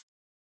was,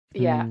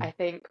 yeah, Mm. I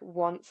think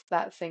once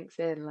that sinks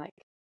in, like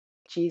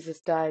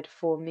Jesus died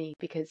for me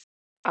because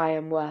I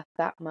am worth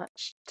that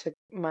much to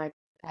my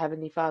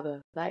Heavenly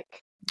Father.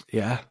 Like,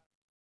 Yeah,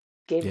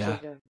 game yeah,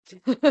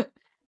 changer.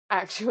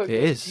 Actual it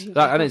game is. Like,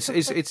 changer. and it's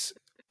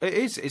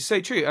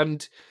so true.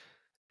 And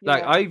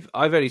like Yeah,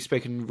 I've only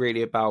spoken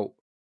really about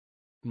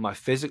my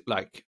physical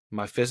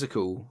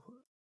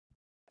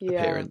yeah.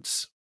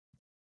 appearance.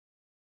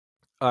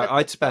 But the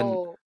I'd spent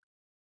soul,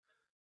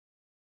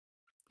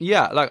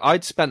 yeah, like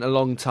I'd spent a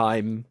long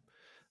time.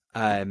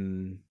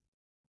 Um,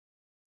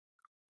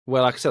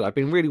 well, like I said, I've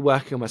been really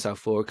working on myself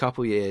for a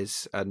couple of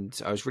years, and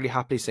I was really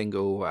happily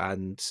single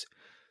and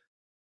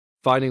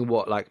finding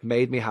what like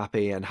made me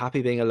happy and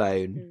happy being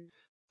alone. mm,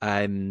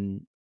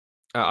 Um,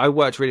 I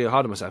worked really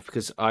hard on myself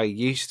because I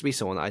used to be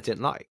someone that I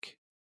didn't like.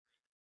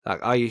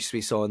 Like I used to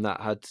be someone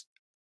that had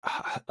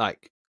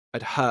like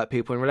had hurt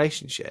people in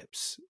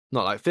relationships,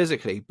 not like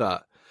physically,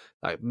 but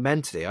like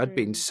mentally. I'd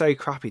been mm, so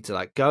crappy to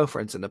like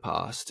girlfriends in the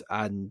past,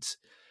 and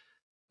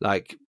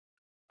like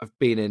I've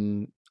been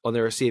in on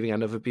the receiving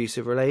end of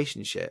abusive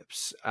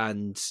relationships,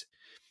 and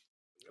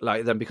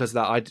like then because of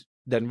that I'd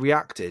then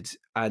reacted,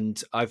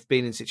 and I've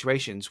been in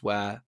situations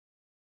where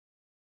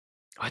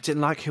I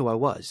didn't like who I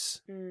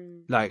was,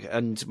 mm, like,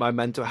 and my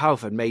mental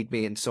health had made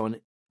me into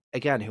someone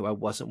again who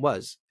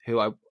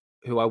I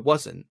who I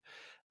wasn't,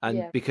 and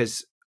yeah,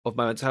 because of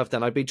my mental health,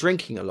 then I'd be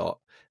drinking a lot,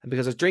 and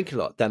because I was drinking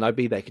a lot, then I'd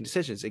be making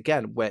decisions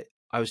again where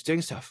I was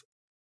doing stuff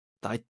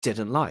that I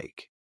didn't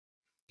like,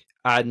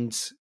 and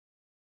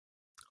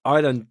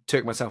I then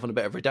took myself on a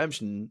bit of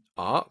redemption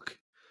arc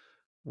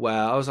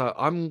where I was like,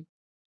 I'm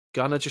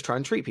gonna just try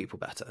and treat people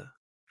better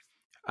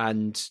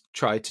and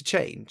try to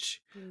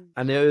change. mm,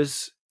 And it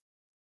was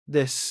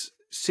this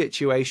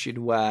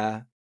situation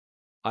where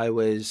I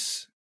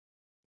was,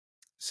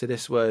 so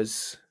this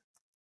was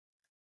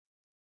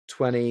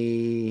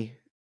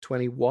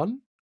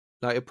 2021.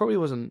 Like it probably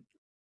wasn't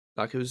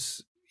like it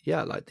was,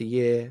 yeah, like the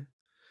year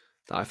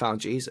that I found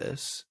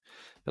Jesus.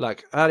 But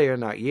like earlier in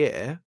that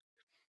year,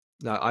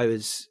 like I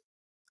was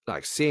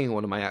like seeing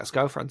one of my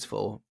ex-girlfriends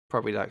for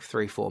probably like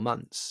 3-4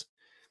 months.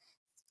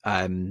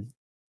 Um,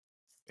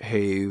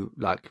 who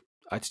like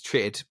I'd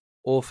treated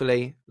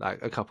awfully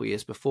like a couple of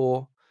years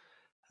before.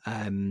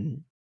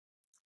 Um,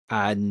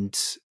 and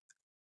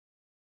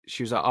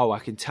she was like, "Oh, I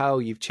can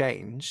tell you've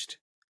changed,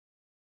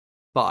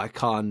 but I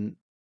can't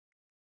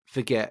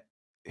forget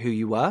who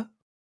you were."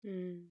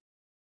 mm,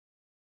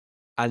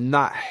 And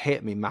that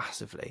hit me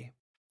massively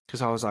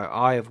because I was like,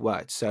 I have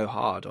worked so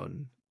hard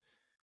on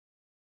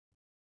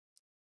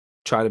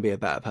trying to be a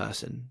better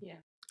person yeah,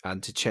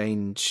 and to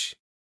change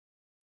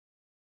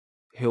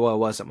who I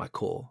was at my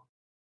core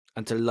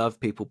and to love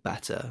people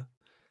better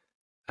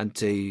and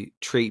to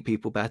treat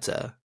people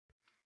better.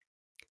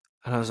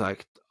 And I was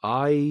like,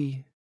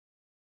 I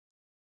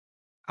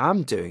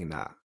am doing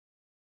that,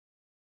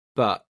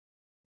 but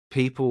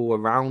people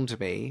around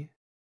me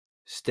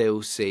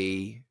still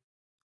see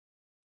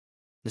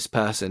this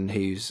person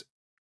who's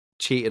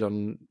cheated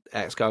on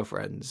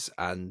ex-girlfriends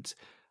and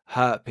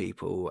hurt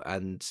people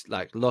and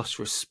like lost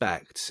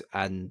respect,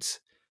 and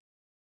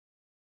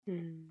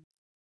mm,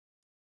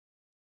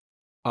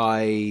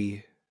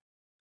 I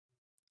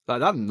like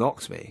that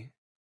knocked me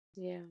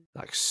yeah,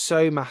 like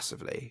so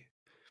massively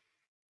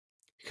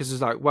because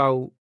it's like,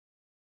 well,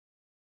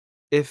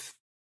 if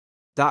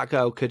that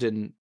girl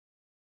couldn't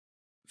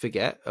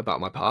forget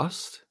about my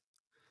past,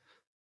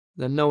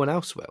 then no one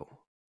else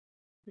will.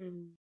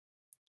 mm,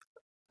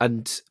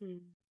 And mm,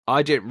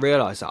 I didn't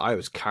realize that I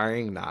was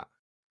carrying that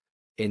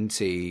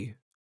into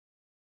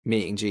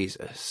meeting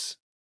Jesus,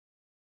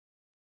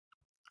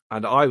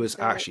 and I was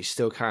that, actually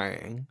still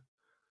carrying.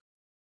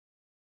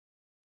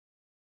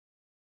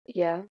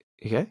 yeah,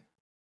 Okay.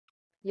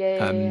 yeah, yeah,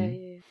 yeah, Um.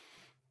 yeah,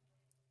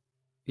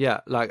 Yeah.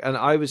 Like, and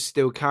I was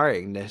still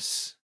carrying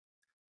this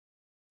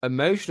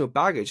emotional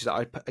baggage that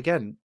I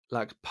again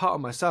like part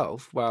of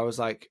myself where I was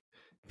like,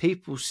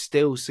 people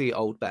still see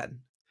old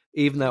Ben,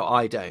 even though mm,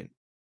 I don't.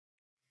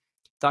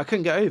 That I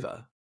couldn't get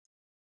over.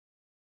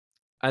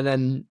 And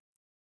then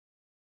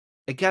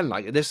again,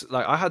 like this,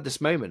 like I had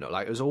this moment,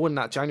 like it was all in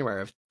that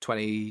January of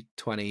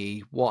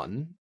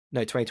 2021,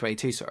 no,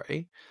 2022,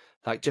 sorry.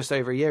 like just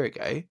over a year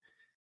ago,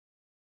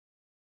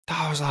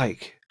 I was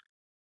like,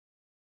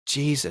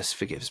 Jesus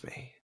forgives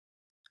me.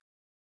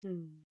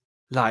 Mm.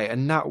 Like,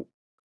 and that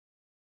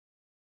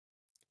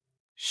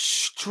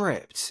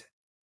stripped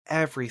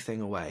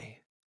everything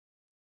away.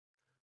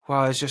 Where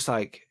I was just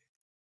like,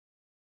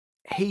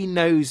 he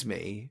knows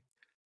me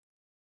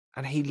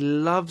and he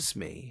loves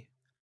me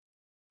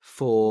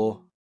for,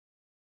 Mm.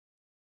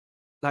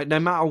 like, no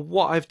matter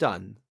what I've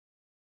done,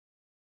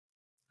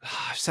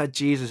 I've said,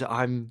 Jesus,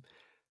 I'm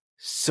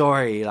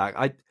sorry.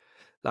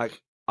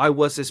 I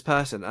was this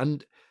person.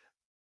 And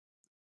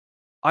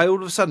I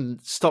all of a sudden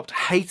stopped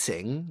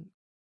hating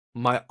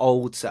my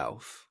old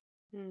self,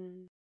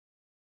 Mm.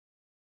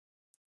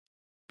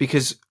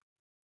 because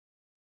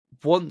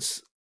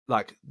once,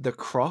 like, the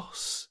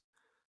cross,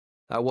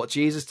 like what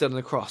Jesus did on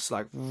the cross,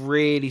 like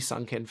really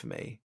sunk in for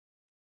me,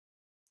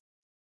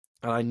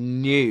 and I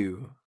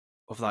knew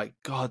of like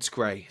God's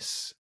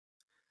grace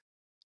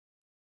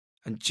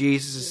and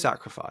Jesus' Mm.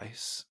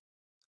 sacrifice,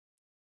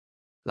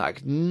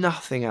 like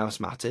nothing else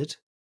mattered.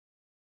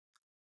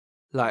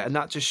 Like, and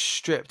that just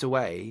stripped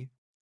away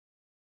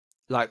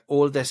like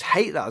all of this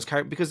hate that I was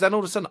carrying, because then all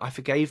of a sudden I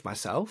forgave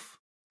myself,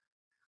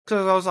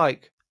 because I was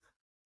like,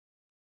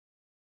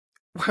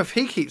 well, if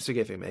he keeps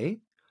forgiving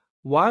me,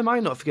 why am I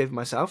not forgiving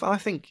myself? And I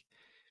think,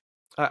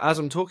 as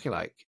I'm talking,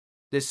 like,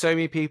 there's so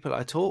many people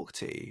I talk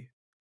to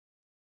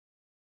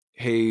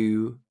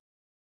who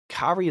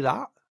carry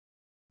that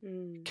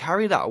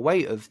Mm.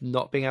 weight of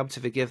not being able to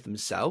forgive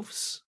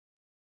themselves,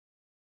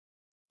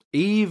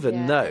 even Yeah,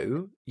 and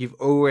though you've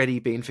already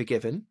been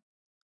forgiven.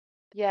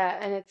 yeah,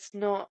 and it's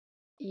not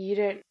you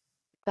don't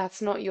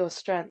that's not your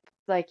strength.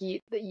 Like you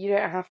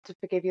don't have to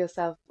forgive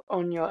yourself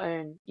on your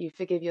own. You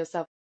forgive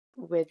yourself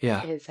with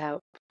Yeah. his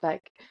help.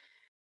 Like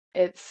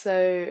it's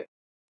so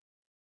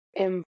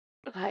im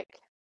like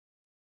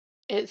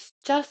it's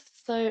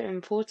just so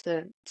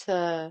important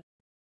to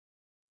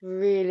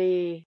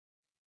really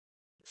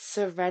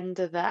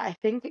surrender that. I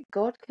think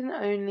God can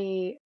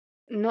only,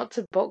 not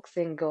to box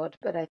in God,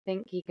 but I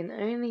think he can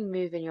only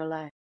move in your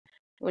life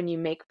when you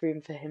make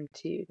room for him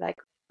to, like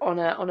on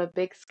a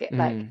big scale,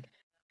 like Mm.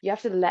 you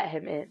have to let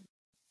him in.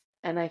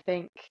 And I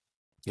think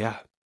Yeah.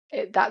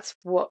 that's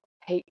what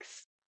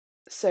takes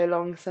so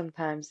long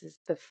sometimes, is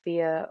the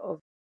fear of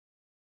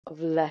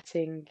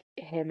letting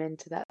him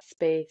into that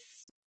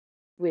space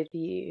with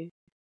you.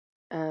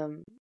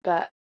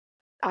 But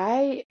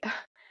I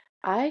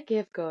I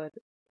give God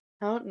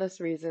countless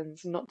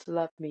reasons not to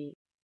love me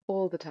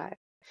all the time.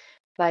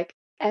 Like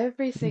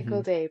every single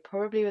Hmm. day,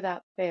 probably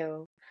without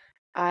fail,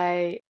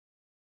 I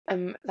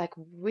am like,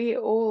 we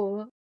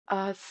all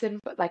are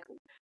sinful. Like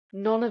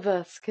none of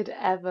us could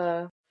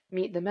ever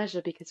meet the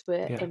measure because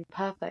we're Yeah.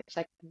 imperfect.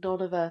 Like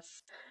none of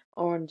us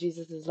are on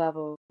Jesus's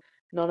level.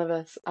 None of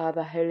us are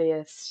the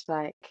holiest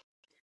like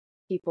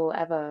people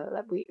ever.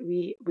 Like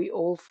we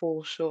all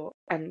fall short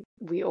and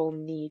we all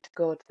need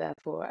God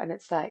therefore. And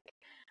it's like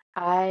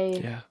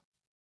I Yeah.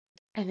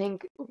 I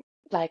think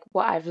like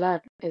what I've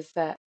learned is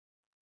that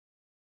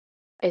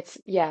it's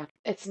yeah,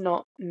 it's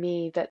not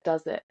me that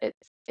does it.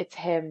 It's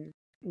him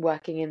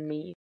working in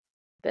me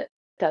that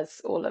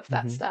does all of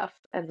that Hmm. stuff.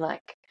 And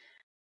like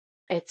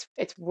it's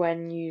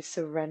when you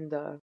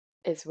surrender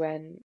is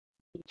when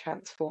he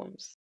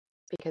transforms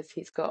because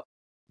he's got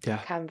a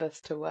Yeah.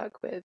 canvas to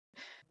work with.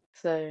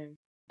 So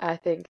I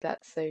think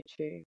that's so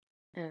true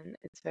and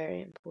it's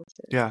very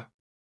important. Yeah.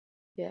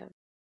 Yeah,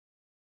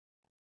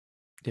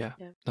 Yeah.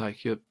 yeah.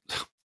 Like, you're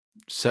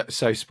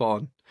so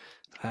spot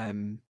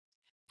on.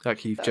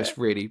 Like, you've So just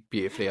really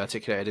beautifully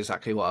articulated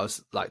exactly what I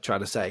was like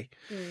trying to say.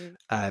 mm.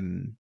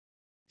 Um,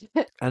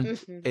 and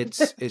Mhm.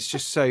 it's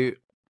just so,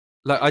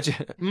 like, I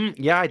just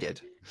yeah, I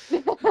did.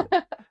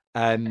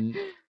 Um,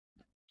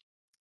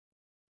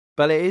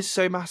 but it is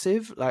so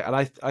massive. Like, and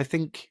I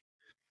think,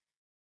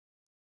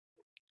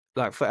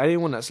 like, for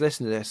anyone that's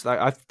listening to this,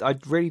 like, I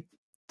really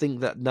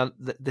think that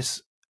that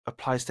this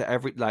applies to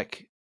every,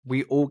 like,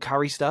 we all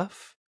carry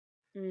stuff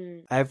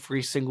Mm,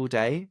 every single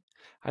day.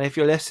 And if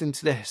you're listening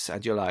to this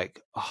and you're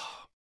like,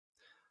 oh,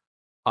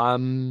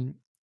 I'm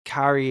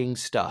carrying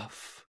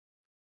stuff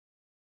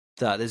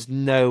that there's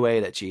no way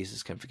that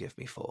Jesus can forgive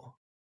me for,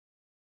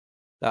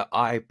 that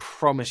I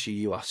promise you,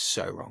 you are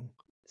so wrong.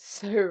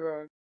 so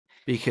wrong.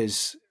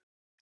 Because,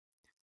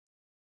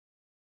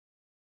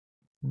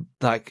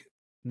 like,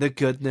 the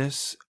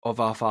goodness of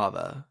our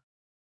Father,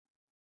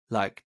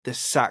 like the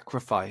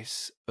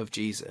sacrifice of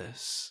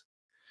Jesus,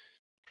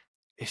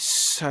 is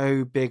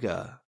so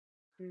bigger,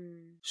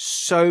 Mm,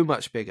 so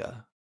much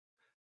bigger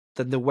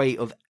than the weight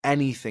of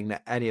anything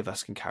that any of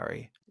us can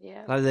carry.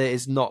 yeah. Like, there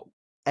is not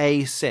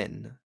a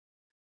sin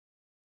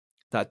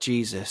that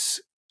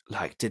Jesus,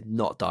 like, did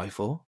not die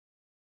for.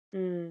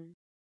 Mm.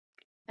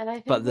 And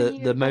I But think the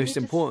when you most just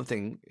important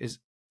thing is,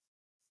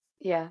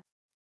 yeah.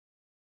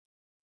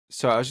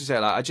 so I was just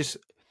saying, like,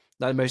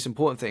 the most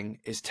important thing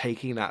is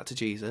taking that to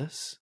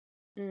Jesus,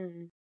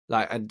 Mm,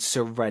 like, and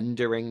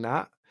surrendering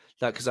that,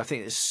 like, because I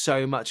think there's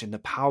so much in the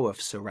power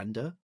of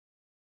surrender,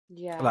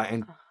 yeah, like,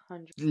 and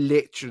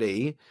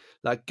literally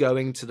like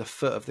going to the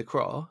foot of the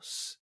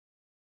cross,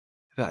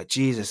 like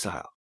Jesus,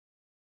 like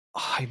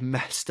I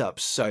messed up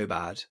so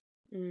bad.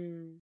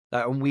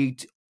 Like,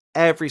 and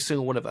every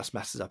single one of us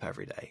messes up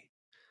every day.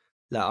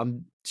 Like,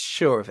 I'm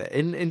sure of it.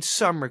 In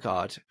some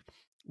regard,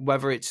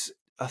 whether it's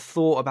a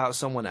thought about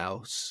someone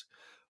else,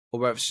 or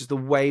whether it's just the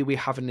way we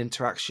have an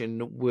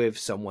interaction with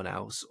someone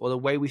else, or the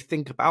way we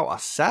think about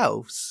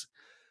ourselves.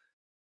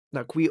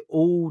 Like, we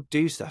all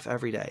do stuff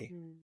every day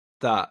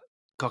that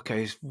God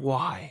goes,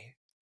 why?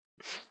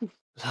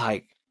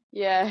 Like,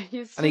 Yeah,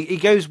 he's and just he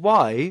goes,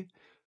 why?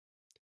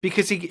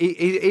 Because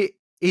he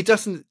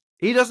doesn't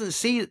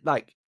see,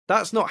 like,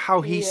 that's not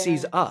how he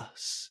sees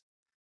us.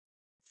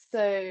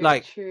 so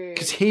Like, true.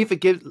 because he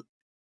forgives.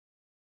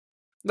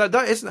 No,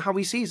 that isn't how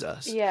he sees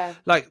us. Yeah.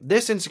 Like,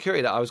 this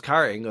insecurity that I was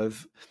carrying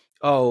of,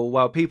 oh,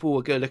 well, people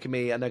will go look at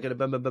me and they're going to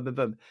boom, boom, boom, boom,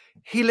 boom.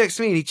 He looks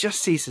at me and he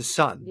just sees his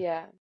son.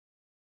 Yeah.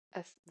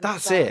 As the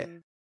That's son. it.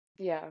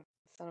 Yeah.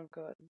 Son of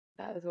God.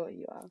 That is what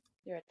you are.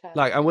 You're a child.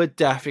 Like, and we're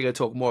definitely going to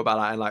talk more about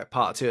that in, like,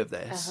 part 2 of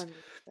this.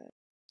 100%.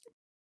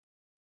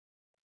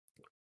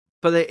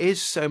 But there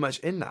is so much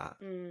in that.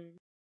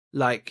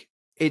 Like,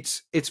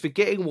 it's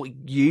forgetting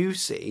what you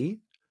see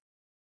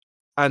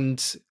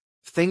and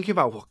thinking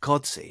about what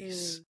God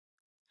sees.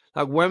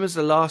 Like, when was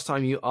the last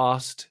time you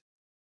asked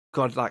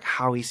God, like,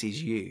 how he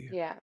sees you?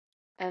 Yeah.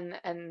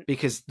 And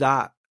Because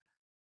that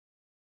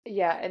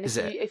yeah, and is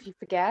it. if you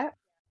forget,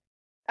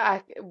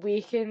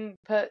 we can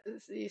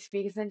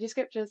send you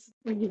scriptures.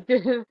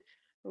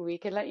 We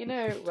can let you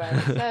know where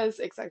it says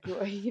exactly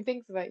what he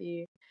thinks about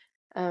you,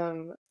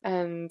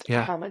 and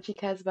Yeah. how much he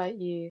cares about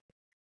you,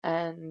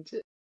 and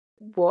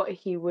what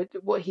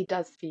he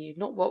does for you,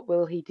 not what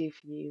will he do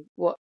for you,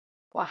 what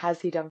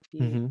has he done for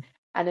you.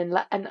 Mm-hmm.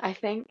 And I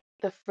think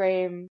the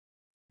frame,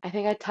 I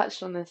think I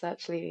touched on this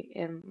actually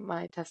in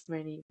my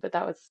testimony, but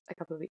that was a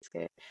couple of weeks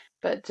ago.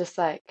 But just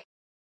like,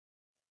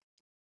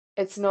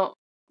 it's not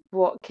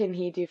what can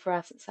he do for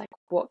us, it's like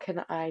what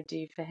can I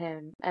do for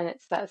him. And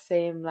it's that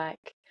same,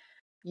 like,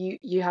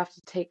 you have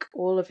to take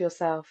all of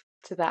yourself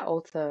to that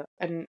altar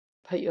and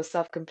put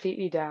yourself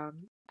completely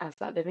down as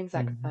that living Mm-hmm.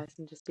 sacrifice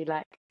and just be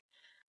like,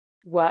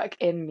 work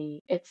in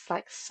me. It's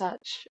like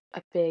such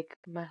a big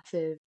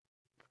massive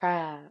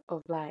prayer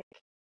of like,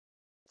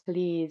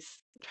 please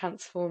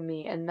transform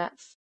me. And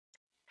that's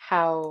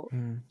how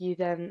Mm. you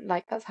then,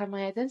 like, that's how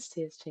my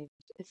identity has changed.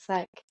 It's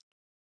like,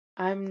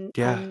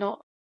 Yeah. I'm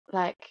not,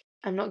 like,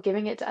 I'm not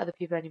giving it to other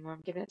people anymore.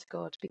 I'm giving it to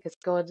God, because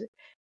God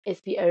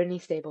is the only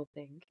stable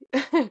thing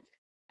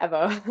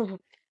ever.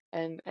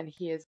 And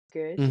he is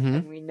good, Mm-hmm.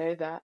 and we know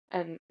that.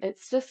 And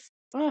it's just,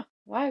 oh,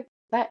 why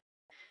that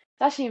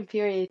it's actually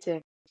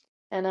infuriating.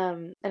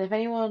 And if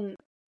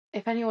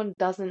anyone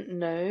doesn't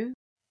know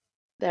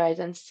their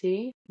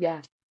identity,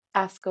 yeah,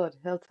 ask God,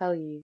 he'll tell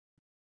you.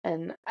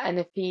 And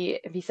if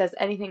he says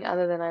anything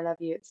other than I love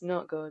you, it's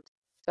not good.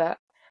 But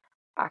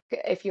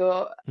if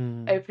you're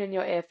Mm. opening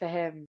your ear for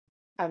him,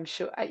 I'm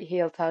sure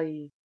he'll tell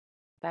you.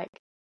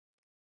 Like,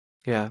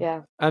 Yeah.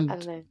 yeah, I don't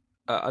And know.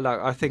 like,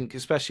 I think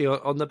especially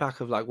on the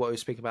back of like what we were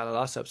speaking about in the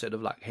last episode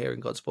of like hearing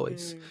God's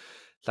voice,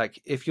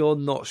 like if you're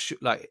not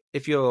like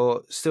if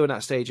you're still in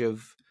that stage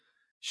of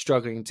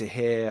struggling to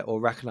hear or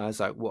recognize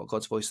like what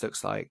God's voice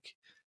looks like,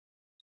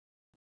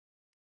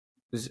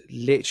 is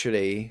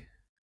literally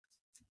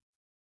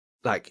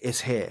like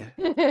it's here.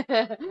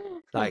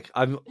 Like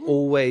I'm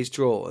always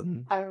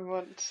drawn. I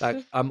want.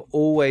 Like I'm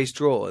always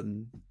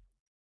drawn.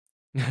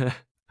 Like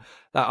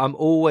I'm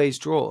always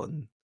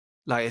drawn.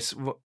 Like it's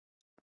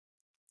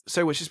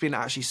so, which has been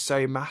actually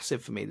so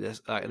massive for me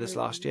this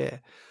last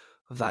year.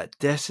 Of that,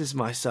 this is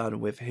my son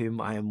with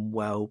whom I am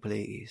well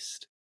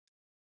pleased.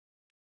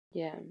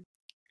 Yeah.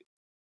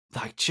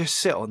 Like, just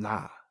sit on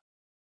that.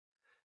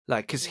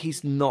 Like, because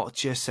he's not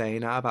just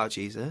saying that about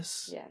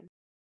Jesus. Yeah.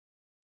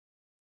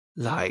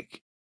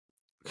 Like,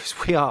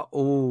 because we are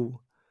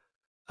all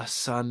a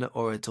son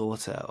or a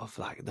daughter of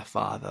like the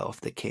Father,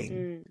 of the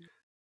King.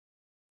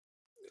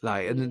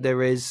 Like, and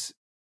there is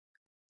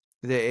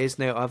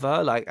no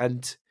other. Like,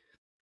 and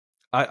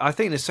I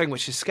think there's so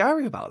much is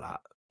scary about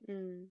that.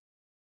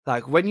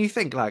 Like, when you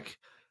think like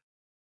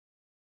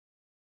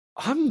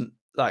I'm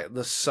like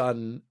the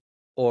son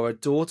or a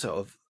daughter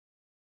of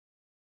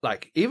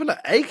like even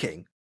a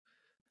king.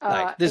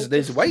 Like, It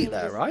there's just weight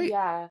there, changes. right?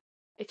 Yeah,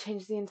 it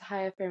changed the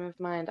entire frame of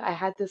mind. I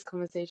had this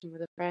conversation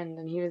with a friend,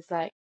 and he was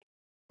like,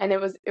 and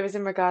it was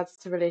in regards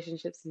to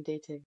relationships and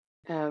dating.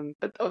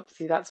 But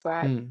obviously that's where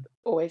I Mm,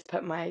 always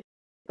put my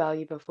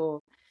value before.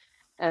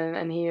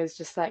 And he was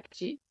just like,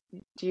 do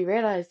you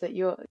realize that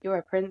you're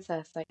a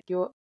princess? Like,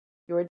 you're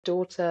a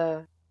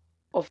daughter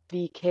of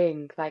the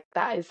king. Like,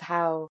 that is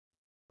how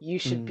you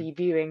should mm, be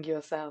viewing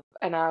yourself.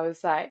 And I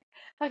was like,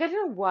 I don't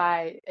know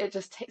why. It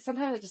just takes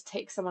sometimes it just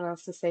takes someone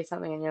else to say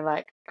something, and you're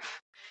like,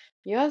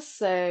 you're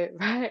so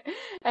right.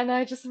 And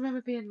I just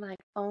remember being like,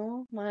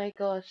 oh my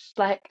gosh,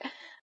 like,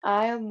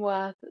 I am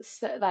worth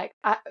so, like,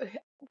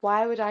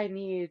 why would I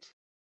need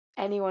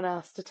anyone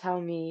else to tell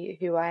me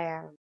who I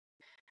am?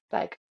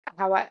 Like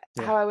how I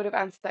Yeah. how I would have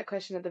answered that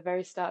question at the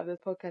very start of the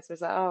podcast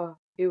was like, oh,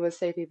 who was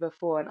Sophie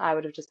before? And I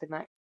would have just been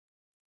like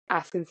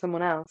asking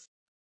someone else,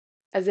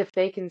 as if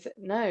they can say,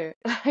 no,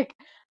 like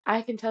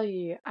I can tell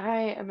you,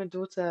 I am a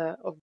daughter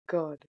of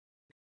God.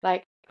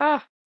 Like,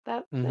 that's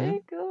Hmm.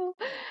 so cool.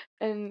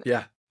 And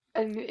Yeah.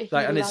 and Like, he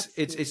and loves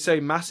it's me.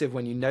 so massive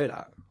when you know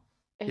that.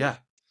 It's Yeah.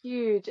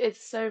 huge.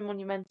 It's so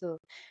monumental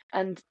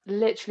and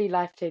literally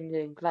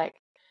life-changing.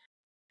 Like,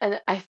 and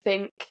I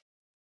think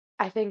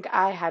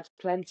I had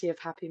plenty of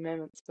happy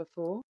moments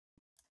before,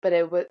 but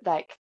it was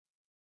like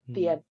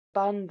the Mm.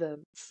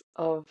 abundance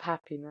of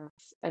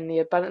happiness and the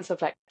abundance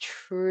of like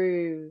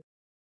true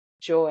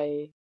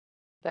joy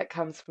that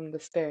comes from the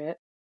spirit.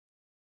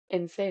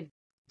 Insane.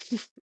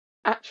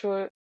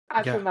 Actual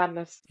actual Yeah.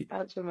 madness.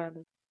 Actual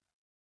madness.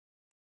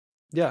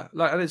 Yeah.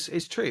 Like, and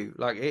it's true.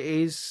 Like, it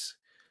is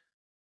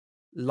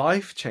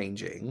life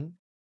changing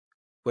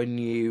when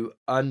you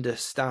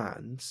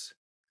understand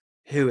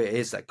who it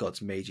is that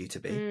God's made you to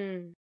be.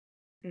 Mm,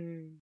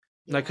 mm,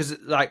 Like, yeah. because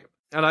like,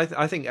 and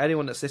I think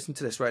anyone that's listening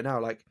to this right now,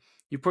 like,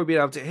 you've probably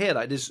been able to hear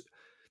like there's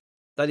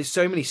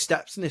so many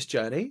steps in this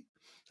journey.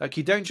 Like,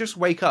 you don't just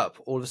wake up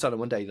all of a sudden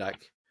one day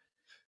like,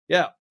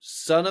 yeah,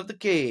 son of the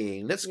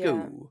king, let's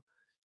Yeah. go.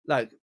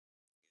 Like,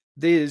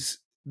 there's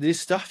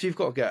stuff you've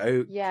got to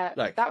go Yeah.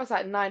 like That was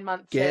like 9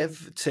 months in.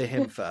 give to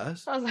him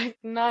first. I was like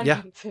nine Yeah,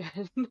 months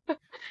in.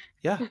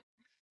 yeah,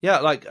 yeah.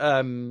 Like,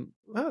 well,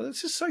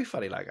 this is so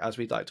funny. Like, as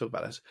we like talk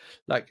about this,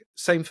 like,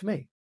 same for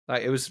me.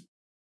 Like, it was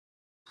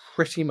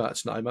pretty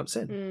much 9 months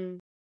in. Mm,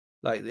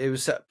 Like, it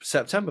was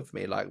September for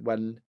me. Like,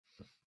 when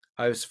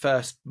I was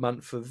first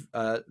month of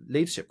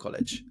leadership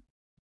college,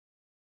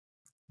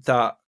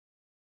 that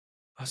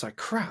I was like,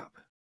 crap,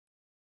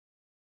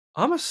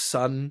 I'm a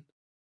son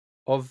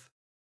of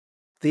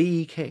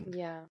the king,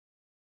 yeah.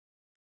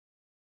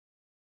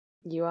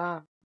 You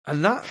are.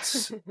 and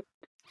that's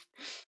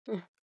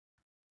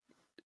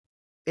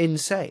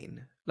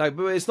insane. Like,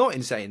 but it's not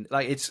insane.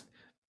 Like, it's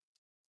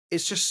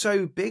just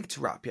so big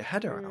to wrap your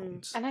head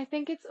around. And I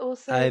think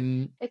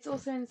Um, it's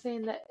also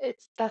insane that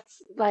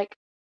that's like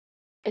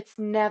it's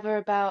never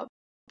about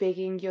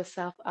bigging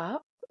yourself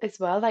up as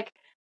well. Like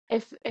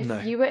if no,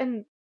 you were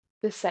in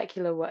the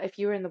secular world, if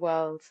you were in the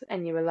world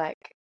and you were like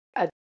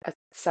a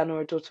son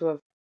or a daughter of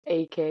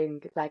a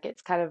king, like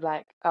it's kind of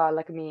like, oh,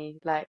 look at me,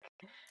 like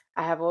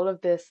I have all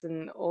this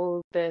and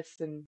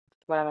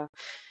whatever.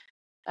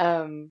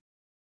 Um,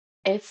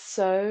 it's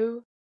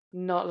so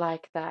not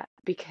like that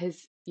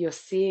because you're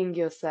seeing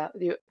yourself,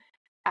 you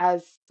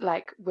as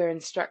like we're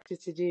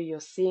instructed to do, you're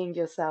seeing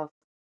yourself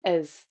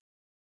as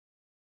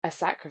a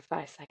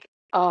sacrifice, like,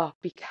 oh,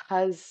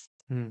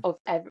 mm,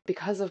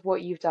 because of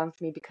what you've done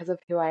for me, because of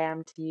who I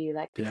am to you,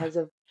 like yeah, because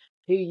of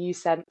who you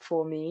sent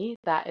for me,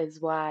 that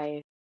is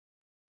why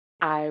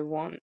I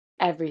want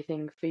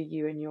everything for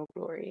you and your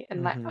glory.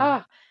 And like, hmm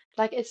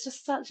like it's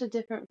just such a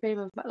different frame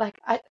of like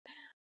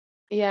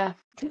yeah.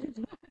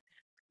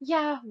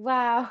 Yeah,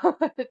 wow.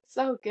 It's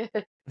so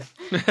good.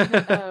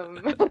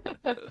 Um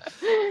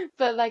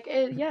but like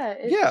yeah.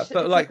 But it's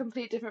a like,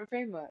 complete different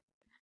framework.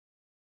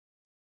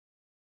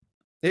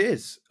 it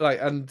is like,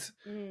 and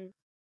Mm,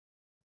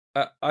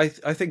 I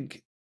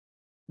think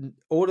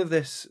all of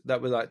this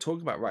that we're like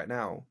talking about right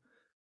now,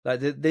 like,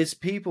 there's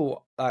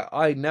people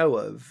I know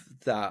of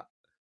that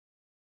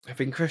have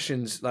been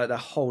Christians like their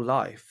whole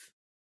life,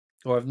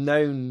 or have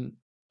known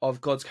of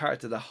God's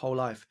character their whole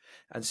life,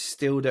 and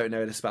still don't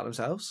know this about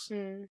themselves.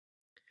 mm,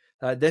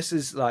 This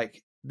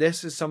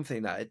is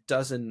something that it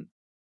doesn't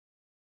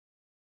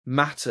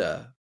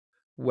matter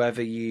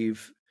whether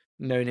you've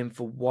known him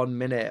for 1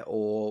 minute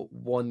or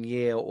 1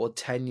 year or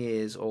 10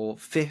 years or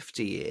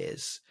 50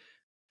 years.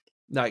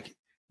 Like,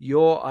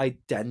 your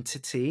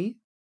identity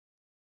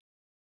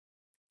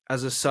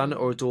as a son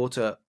or a mm,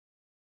 daughter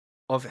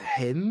of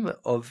him,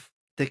 of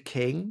the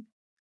king,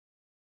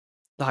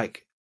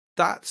 like,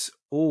 that's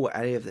all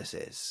any of this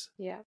is.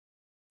 yeah.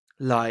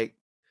 Like,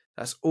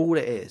 that's all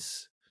it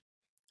is.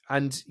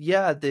 And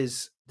yeah,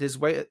 there's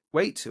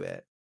weight to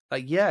it.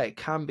 Like, yeah, it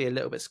can be a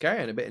little bit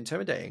scary and a bit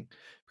intimidating,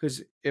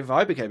 because if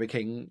I became a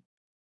king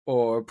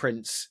or a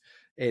prince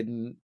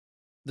in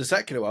the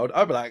secular world,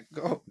 I'd be like,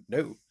 oh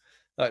no,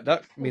 like,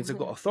 that means I've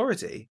got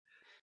authority.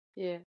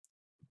 Yeah.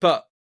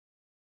 But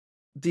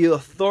the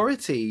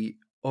authority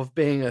of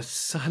being a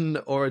son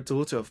or a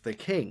daughter of the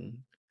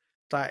king,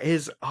 that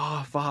is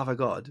our Father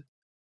God,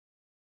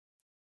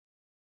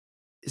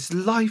 is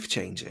life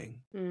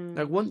changing.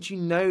 Like, Mm, once you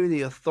know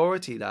the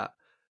authority that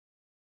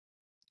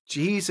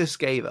Jesus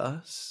gave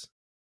us,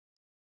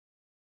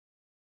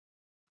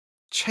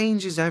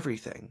 changes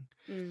everything.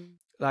 mm,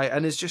 Like,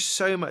 and there's just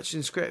so much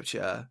in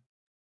scripture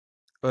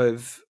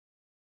of,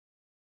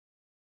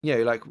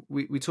 like,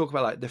 we talk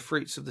about like the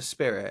fruits of the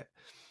spirit,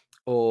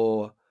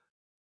 or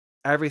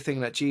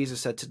everything that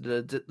Jesus said to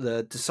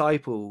the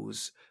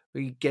disciples.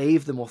 He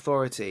gave them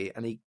authority,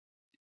 and he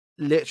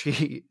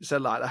literally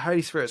said, like, the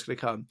Holy Spirit's going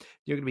to come,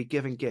 you're going to be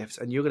given gifts,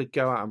 and you're going to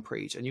go out and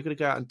preach, and you're going to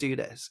go out and do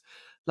this.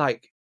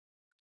 Like,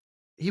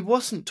 he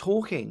wasn't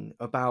talking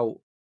about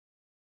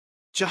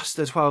just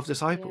the 12 yeah.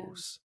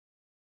 disciples.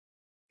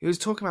 He was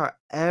talking about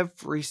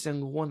every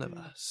single one of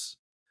us.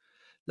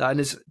 Like, and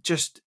it's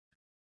just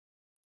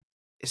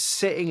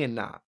sitting in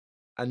that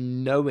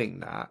and knowing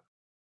that.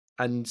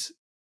 And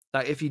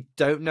like, if you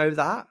don't know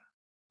that,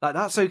 like,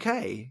 that's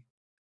okay.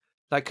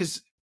 Like,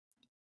 because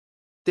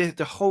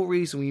the whole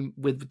reason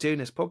we're doing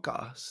this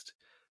podcast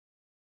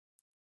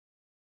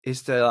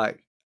is to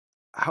like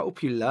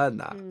help you learn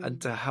that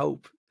and to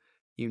help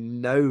you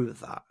know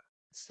that.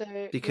 So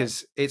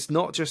Because it's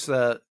not just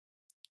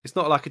it's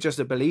not like just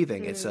a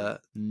believing, it's a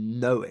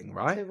knowing,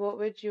 right? So what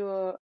would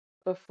your,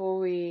 before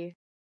we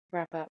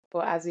wrap up,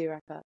 or as we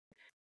wrap up,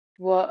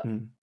 what,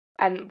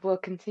 and we'll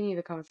continue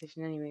the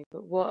conversation anyway,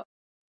 but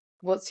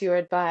what's your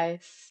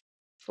advice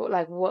for,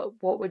 like,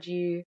 what would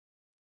you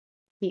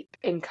keep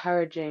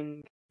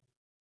encouraging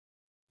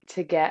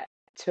to get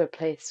to a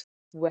place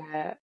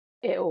where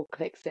it all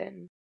clicks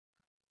in?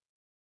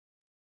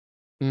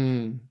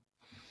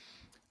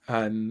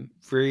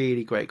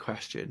 Really great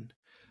question.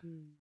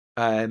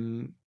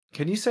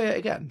 Can you say it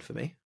again for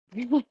me?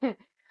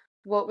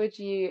 What would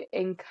you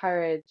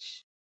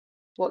encourage?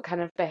 What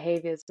kind of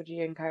behaviors would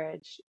you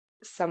encourage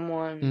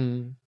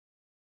someone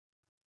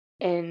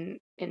in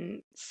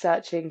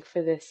searching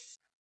for this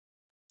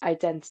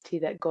identity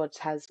that God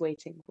has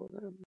waiting for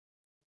them?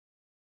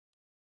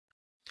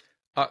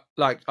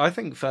 I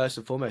think first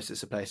and foremost,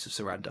 it's a place of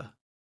surrender.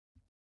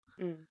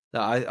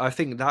 I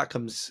think that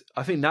comes.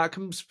 I think that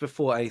comes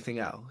before anything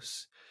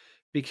else,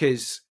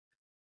 because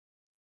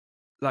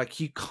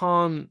like you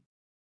can't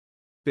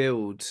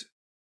build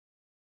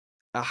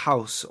a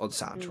house on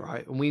sand,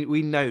 right? And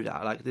we know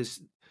that. Like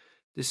there's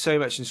so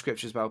much in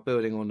scriptures about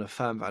building on a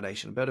firm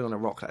foundation, building on a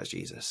rock that is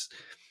Jesus.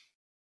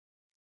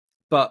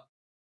 But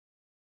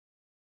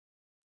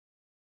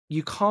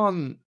you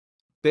can't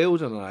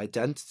build on an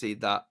identity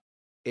that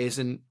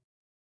isn't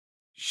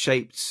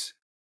shaped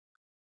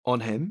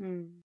on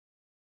him.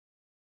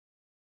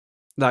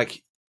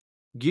 Like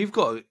you've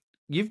got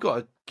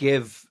to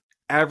give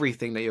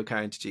everything that you're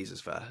carrying to Jesus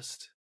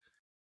first,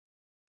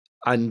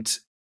 and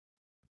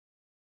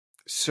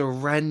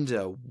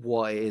surrender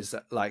what it is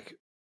that, like,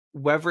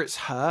 whether it's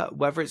hurt,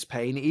 whether it's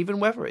pain, even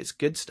whether it's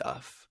good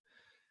stuff.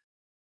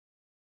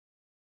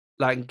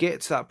 Like,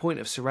 get to that point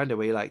of surrender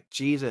where you're like,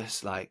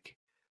 Jesus, like,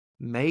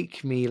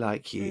 make me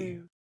like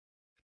you.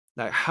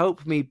 Like,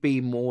 help me be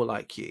more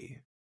like you.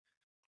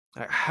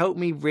 Like, help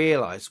me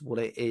realize what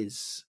it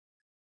is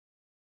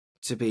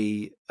to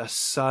be a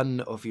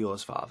son of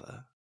yours,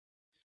 Father.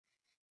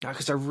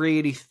 Because I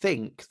really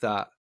think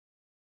that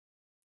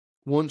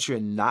once you're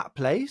in that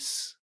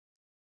place,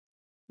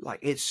 like,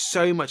 it's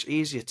so much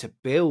easier to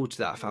build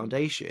that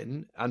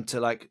foundation and to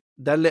like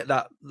then let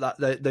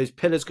those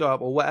pillars go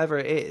up or whatever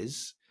it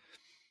is.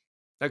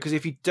 Because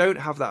if you don't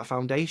have that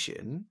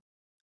foundation,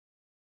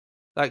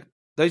 like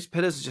those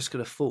pillars are just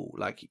going to fall.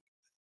 Like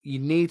you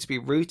need to be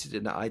rooted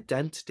in that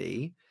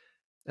identity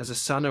as a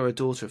son or a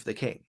daughter of the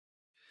King,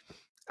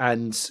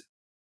 and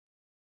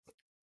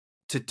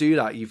to do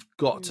that, you've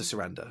got to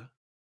surrender.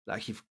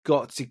 Like you've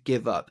got to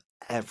give up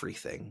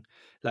everything.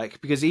 Like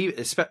because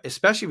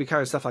especially if we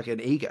carry stuff like an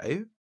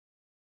ego.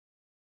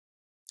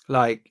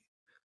 Like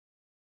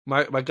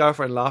my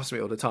girlfriend laughs at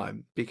me all the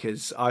time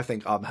because I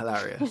think I'm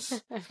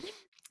hilarious,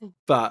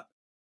 but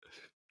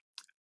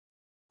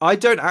I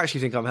don't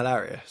actually think I'm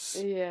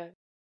hilarious. Yeah.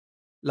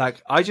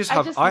 Like I just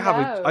have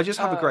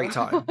a great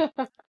time.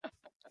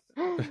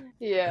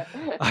 Yeah.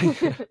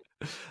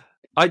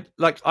 I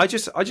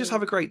just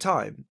have a great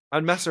time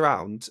and mess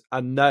around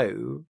and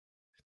know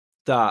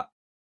that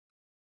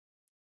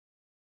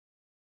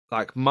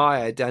like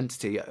my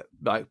identity,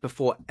 like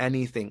before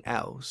anything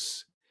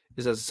else,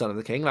 is as a son of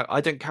the King. Like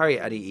I don't carry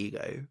any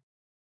ego.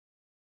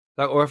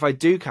 Like, or if I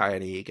do carry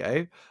any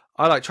ego,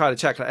 I like try to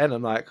check that in.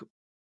 I'm like,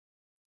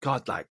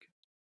 God, like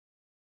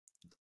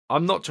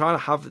I'm not trying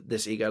to have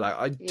this ego. Like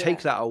I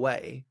take that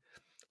away.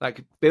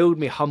 Like build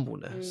me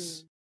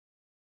humbleness.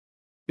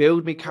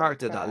 Build me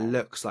character that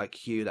looks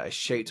like you, that is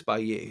shaped by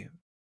you.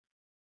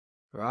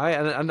 Right?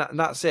 And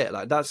that's it.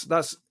 Like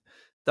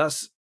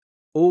that's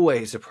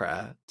always a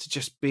prayer, to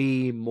just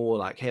be more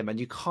like him. And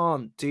you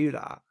can't do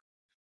that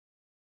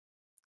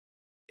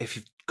if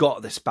you've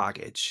got this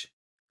baggage.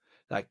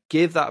 Like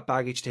give that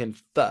baggage to him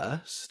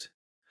first.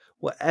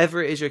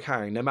 Whatever it is you're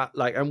carrying, no matter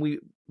like, and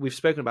we've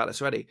spoken about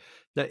this already.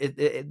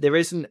 That there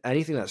isn't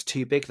anything that's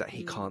too big that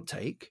he can't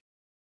take.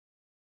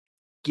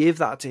 Give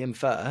that to him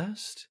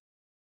first.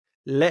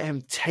 Let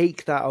him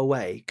take that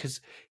away,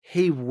 because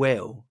he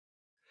will.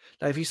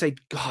 Like if you say,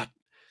 God,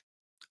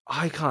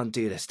 I can't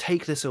do this,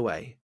 take this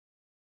away,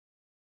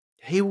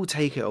 he will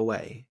take it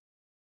away.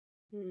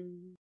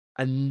 And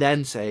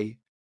then say,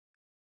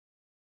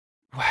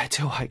 where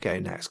do I go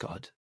next,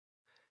 God?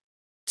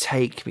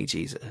 Take me,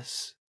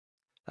 Jesus.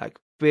 Like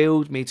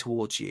build me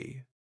towards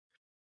you.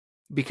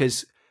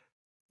 Because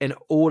in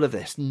all of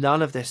this,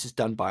 none of this is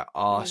done by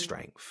our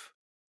strength.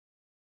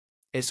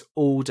 It's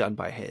all done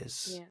by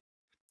his. Yeah.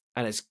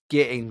 And it's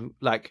getting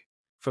like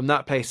from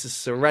that place of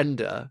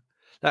surrender,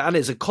 and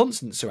it's a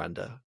constant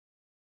surrender.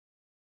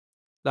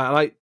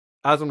 Like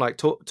as I'm like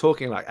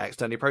talking like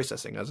externally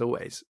processing as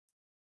always,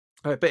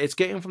 Right, but it's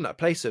getting from that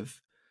place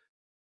of,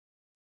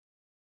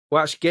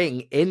 well, actually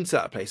getting into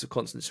that place of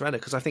constant surrender.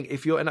 Because I think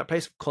if you're in that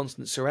place of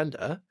constant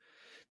surrender,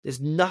 there's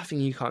nothing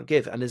you can't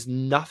give, and there's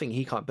nothing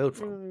he can't build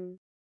from. Mm,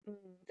 mm.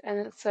 And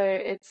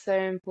it's so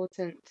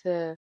important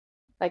to,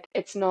 like,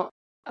 it's not,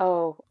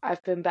 oh,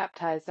 I've been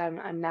baptized,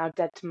 I'm now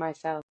dead to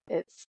myself.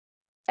 It's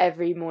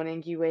every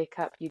morning you wake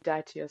up, you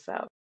die to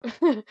yourself.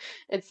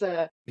 It's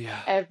a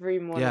Yeah, every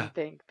morning yeah,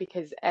 thing,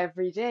 because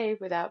every day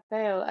without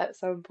fail, at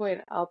some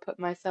point I'll put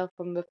myself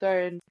on the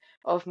throne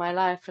of my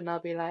life and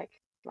I'll be like,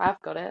 I've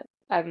got it.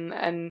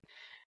 And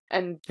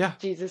yeah,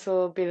 Jesus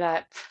will be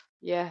like,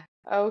 yeah,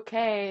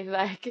 okay,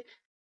 like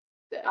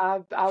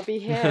I'll be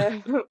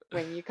here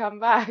when you come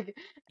back.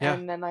 yeah.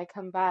 And then I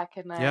come back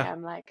and I Yeah.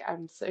 am like,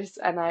 and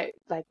I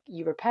like,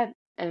 you repent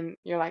and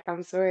you're like,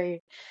 I'm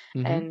sorry.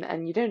 Hmm.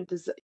 And you don't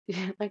deserve,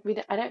 like,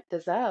 I don't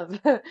deserve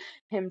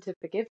him to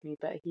forgive me,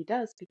 but he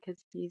does,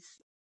 because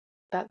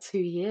that's who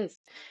he is.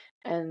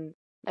 And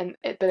but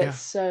it's Yeah.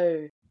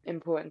 so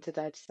important to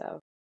die to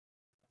self.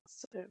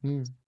 So,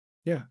 Mm.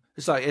 Yeah.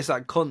 It's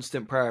like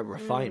constant prayer of mm,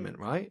 refinement,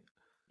 right?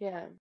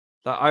 yeah.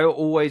 Like I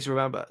always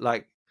remember,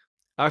 like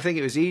I think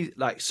it was easy,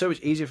 like so much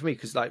easier for me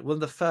because like one of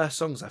the first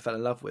songs I fell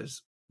in love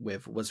with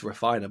was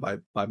 "Refiner" by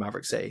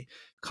Maverick City.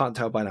 Can't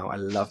tell by now, I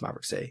love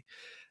Maverick City.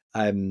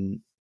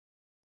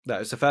 That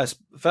was the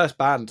first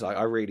band like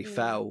I really Mm.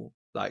 felt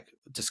like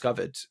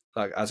discovered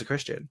like as a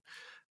Christian,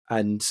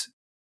 and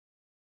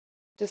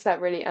Just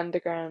that really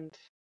underground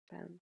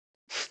band.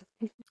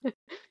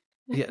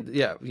 yeah,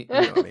 yeah, you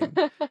know what I mean.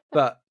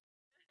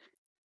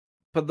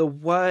 But the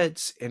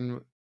words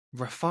in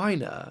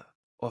 "Refiner"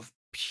 of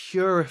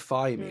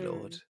 "Purify me,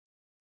 Lord," Mm,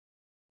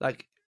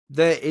 like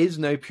there is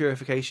no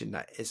purification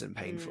that isn't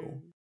painful.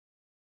 mm,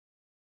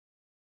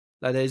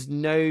 Like there is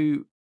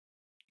no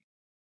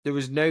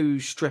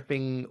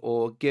stripping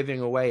or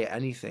giving away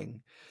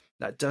anything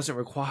that doesn't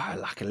require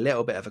like a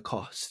little bit of a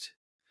cost.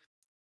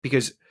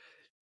 Because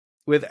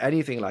with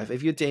anything in life,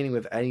 if you're dealing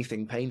with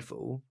anything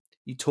painful,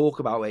 you talk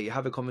about it, you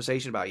have a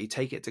conversation about it, you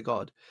take it to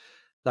God.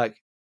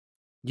 Like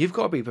you've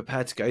got to be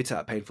prepared to go to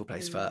that painful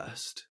place mm.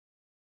 first.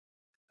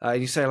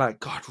 And you say like,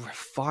 God,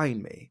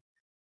 refine me.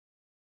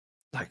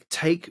 Like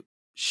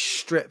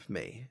strip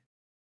me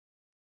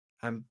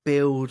and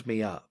build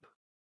me up.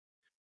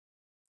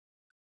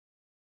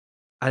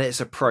 And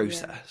it's a Yeah.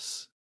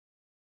 process.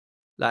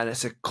 Like, and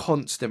it's a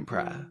constant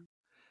prayer. Mm.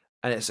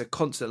 And it's a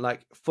constant,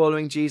 like,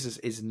 following Jesus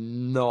is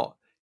not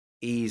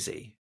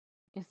easy.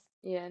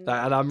 Yeah, Like, no.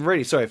 and I'm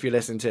really sorry if you're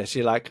listening to this.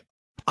 You're like,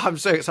 I'm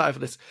so excited for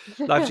this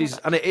Life Jesus.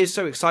 And it is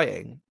so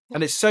exciting.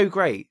 And it's so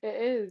great.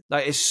 It is.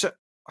 Like, it's so,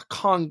 I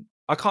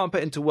can't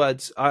put into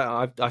words.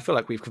 I feel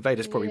like we've conveyed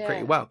this probably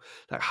pretty Yeah. well.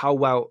 Like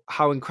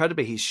how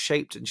incredibly he's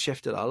shaped and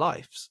shifted our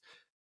lives.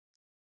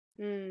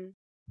 Mm.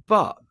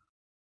 But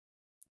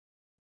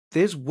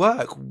there's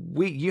work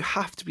you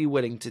have to be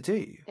willing to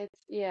do. It's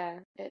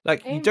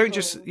Like painful.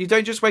 you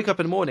don't just wake up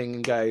in the morning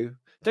and go,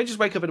 don't just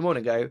wake up in the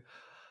morning and go,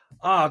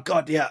 oh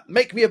God, yeah,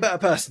 make me a better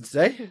person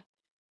today,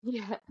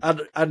 Yeah.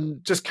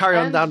 and just carry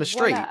on And down the voila.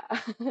 street,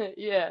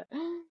 Yeah.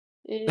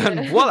 and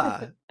Yeah.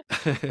 voila,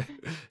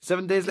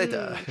 7 days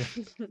later.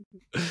 Mm.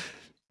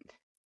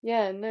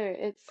 Yeah, no,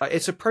 Like,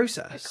 it's a a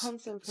process.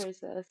 constant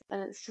process,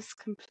 and it's just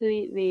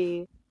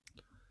completely,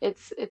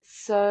 it's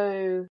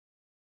so,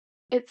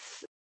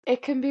 it's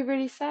it can be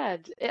really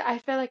sad. I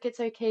feel like it's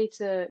okay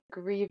to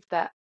grieve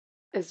that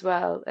as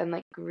well, and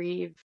like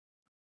grieve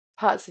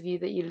parts of you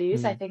that you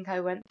lose. I Mm, think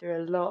I went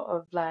through a lot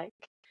of like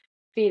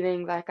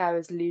feeling like I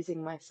was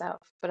losing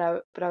myself, but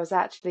I was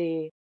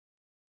actually,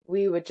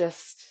 we were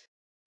just,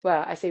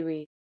 well, I say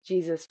we,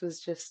 Jesus was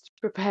just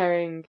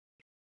preparing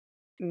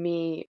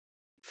me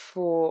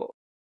for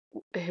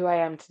who I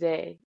am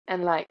today.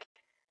 And like,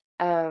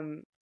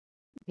 um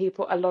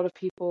a lot of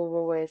people were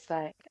always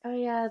like, oh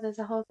yeah, there's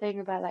a whole thing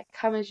about like,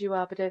 come as you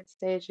are but don't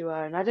stay as you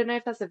are. And I don't know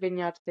if that's a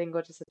vineyard thing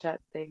or just a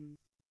church thing,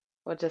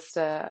 or just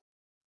a,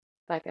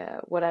 like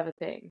a whatever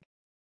thing.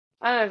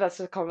 I don't know if that's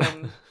a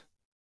common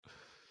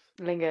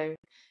lingo.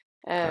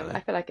 I don't know.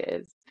 I feel like it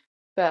is,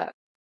 but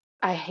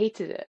I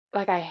hated it.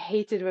 Like, I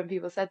hated when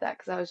people said that,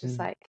 because I was just Mm,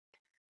 like,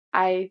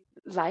 I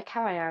like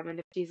how I am, and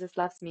if Jesus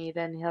loves me,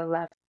 then he'll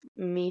love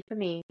me for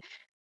me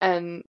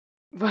and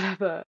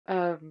whatever.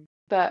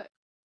 But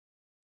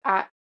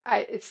I,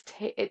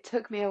 it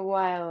took me a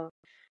while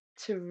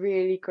to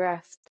really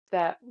grasp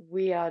that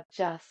we are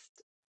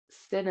just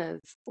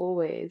sinners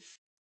always,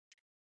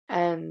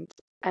 and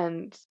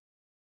and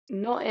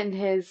not in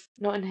his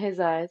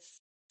eyes,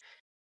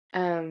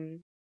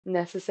 um,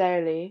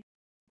 necessarily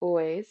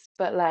always,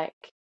 but like,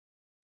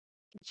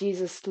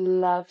 Jesus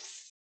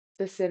loves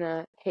the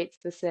sinner, hates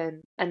the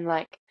sin. And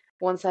like,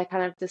 once I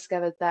kind of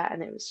discovered that,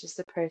 and it was just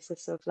a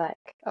process of like,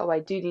 oh, I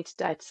do need to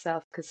die to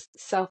self, because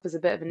self is a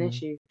bit of an mm.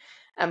 issue,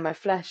 and my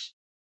flesh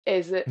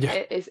is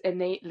Yeah, is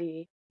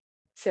innately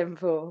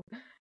sinful,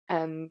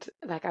 and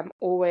like, I'm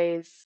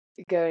always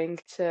going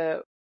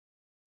to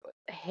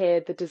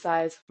hear the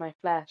desires of my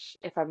flesh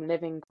if I'm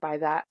living by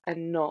that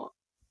and not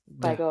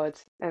by yeah, God.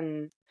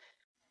 And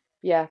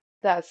yeah,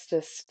 that's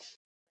just,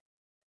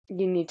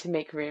 you need to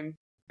make room,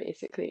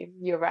 basically.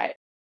 You're right.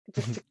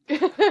 Just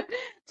to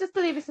just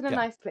to leave us in a Yeah.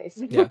 nice place.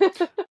 Yeah.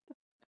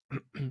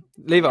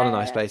 Leave it on a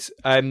nice Yeah, place.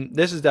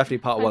 This is definitely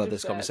part one of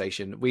this 100%.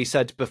 conversation. We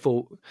said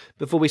before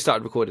we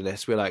started recording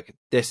this, we're like,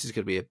 this is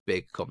going to be a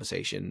big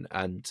conversation,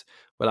 and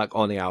we're like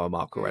on the hour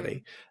mark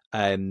already.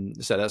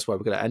 So that's why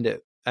we're going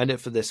to end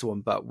it for this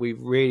one. But we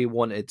really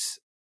wanted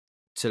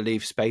to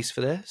leave space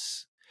for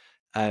this,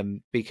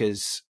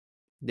 because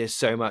there's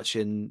so much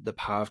in the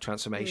power of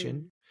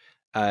transformation.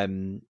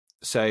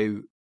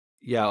 So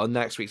yeah, on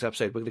next week's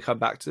episode, we're going to come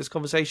back to this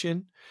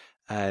conversation,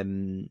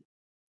 and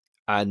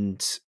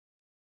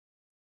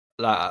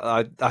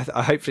like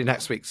I hopefully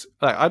next week's,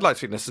 like, I'd like to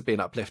think this has been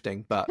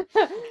uplifting, but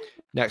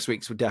next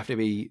week's will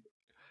definitely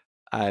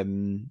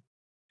be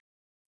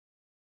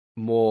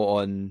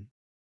more on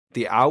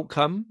the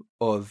outcome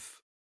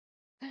of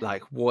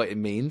like what it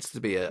means to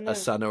be a No.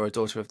 son or a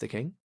daughter of the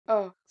king.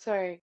 Oh,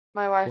 sorry.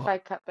 My What? Wi-Fi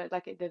cut, but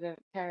like it didn't.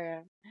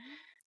 Carry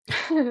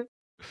on.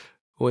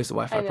 Always the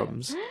I Wi-Fi know.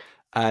 problems.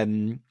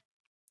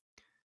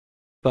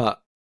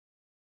 But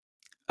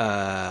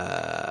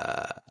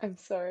I'm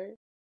sorry.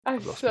 I'm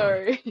I've lost my.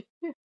 sorry.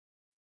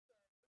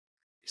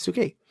 It's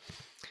okay.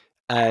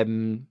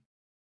 I'll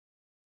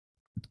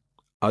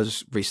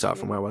just restart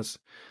from where I was.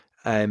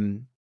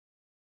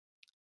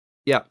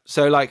 Yeah.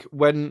 So like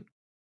when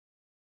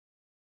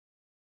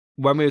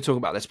we were talking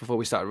about this before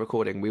we started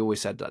recording, we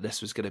always said that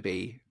this was going to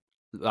be,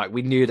 like,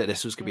 we knew that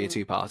this was going to be a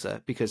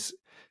two-parter, because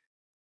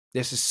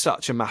this is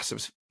such a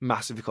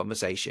massive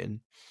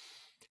conversation,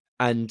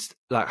 and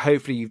like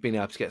hopefully you've been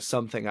able to get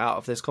something out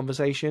of this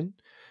conversation,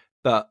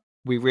 but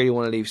we really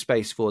want to leave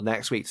space for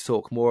next week to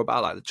talk more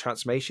about like the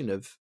transformation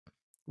of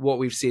what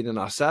we've seen in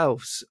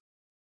ourselves,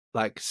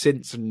 like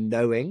since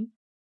knowing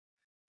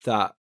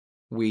that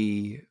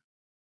we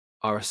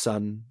are a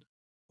son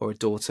or a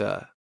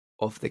daughter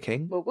of the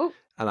king. Whoop, whoop.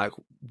 And like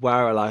where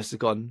our lives have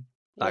gone,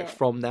 like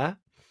from there.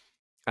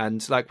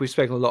 And like we've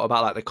spoken a lot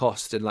about like the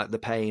cost and like the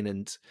pain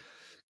and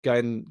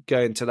going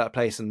to that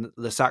place and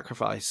the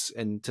sacrifice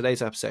in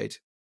today's episode.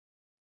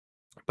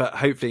 But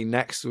hopefully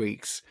next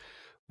week's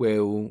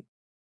we'll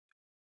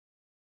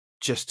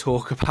just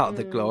talk about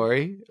the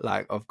glory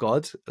like of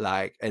God,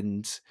 like,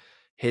 and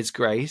his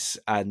grace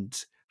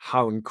and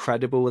how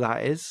incredible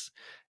that is,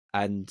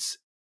 and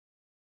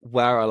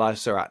where our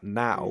lives are at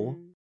now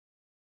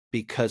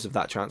because of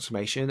that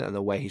transformation and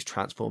the way he's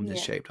transformed and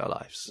shaped our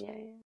lives. Yeah.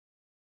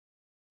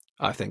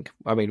 I think.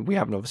 I mean, we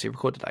haven't obviously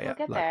recorded that We'll yet.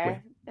 get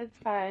there. It's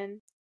fine.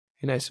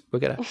 Who knows? We'll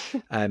get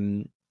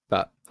it.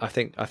 But I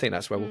think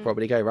that's where we'll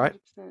probably go, right?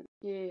 100%.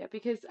 Yeah,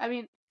 because I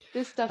mean,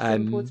 this stuff's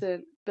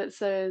important, but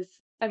so is,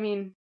 I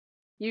mean,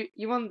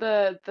 you want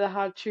the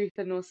hard truth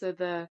and also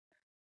the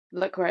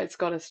look where it's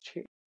got us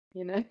truth,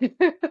 you know?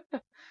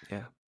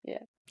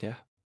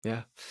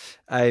 Yeah.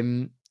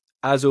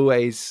 As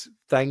always,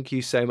 thank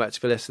you so much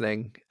for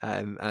listening,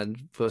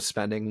 and for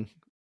spending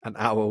an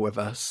hour with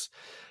us.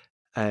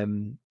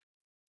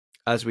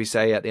 As we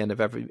say at the end of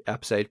every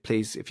episode,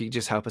 please, if you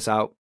just help us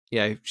out,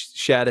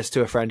 share this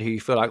to a friend who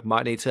you feel like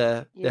might need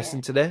to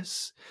listen to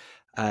this.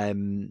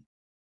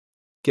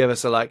 Give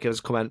us a like, give us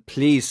a comment.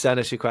 Please send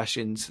us your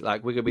questions.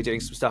 Like, we're going to be doing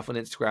some stuff on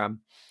Instagram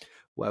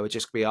where we're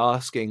just going to be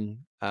asking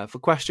for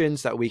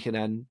questions that we can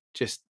then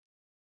just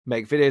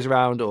make videos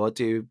around or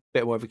do a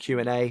bit more of a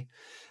Q&A.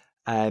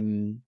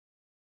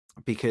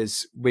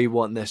 Because we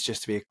want this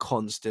just to be a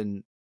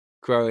constant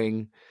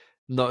growing,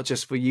 not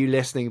just for you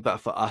listening, but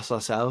for us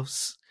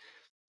ourselves.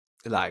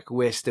 Like,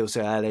 we're still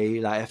so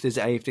early. Like, if there's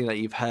anything that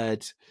you've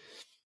heard,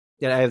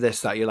 of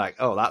this that you're like,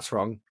 oh, that's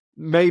wrong,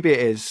 maybe it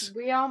is.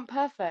 We aren't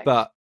perfect,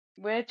 but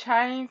we're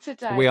trying to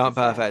die. We aren't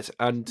perfect,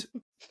 and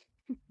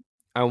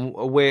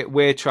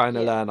we're trying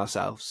to learn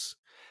ourselves,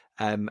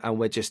 and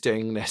we're just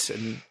doing this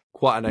in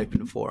quite an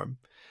open forum.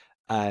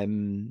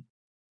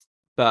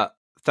 But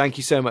thank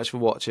you so much for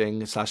watching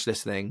 /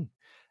 listening.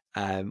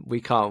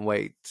 We can't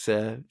wait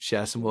to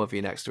share some more of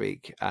you next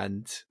week,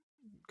 and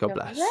God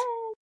bless.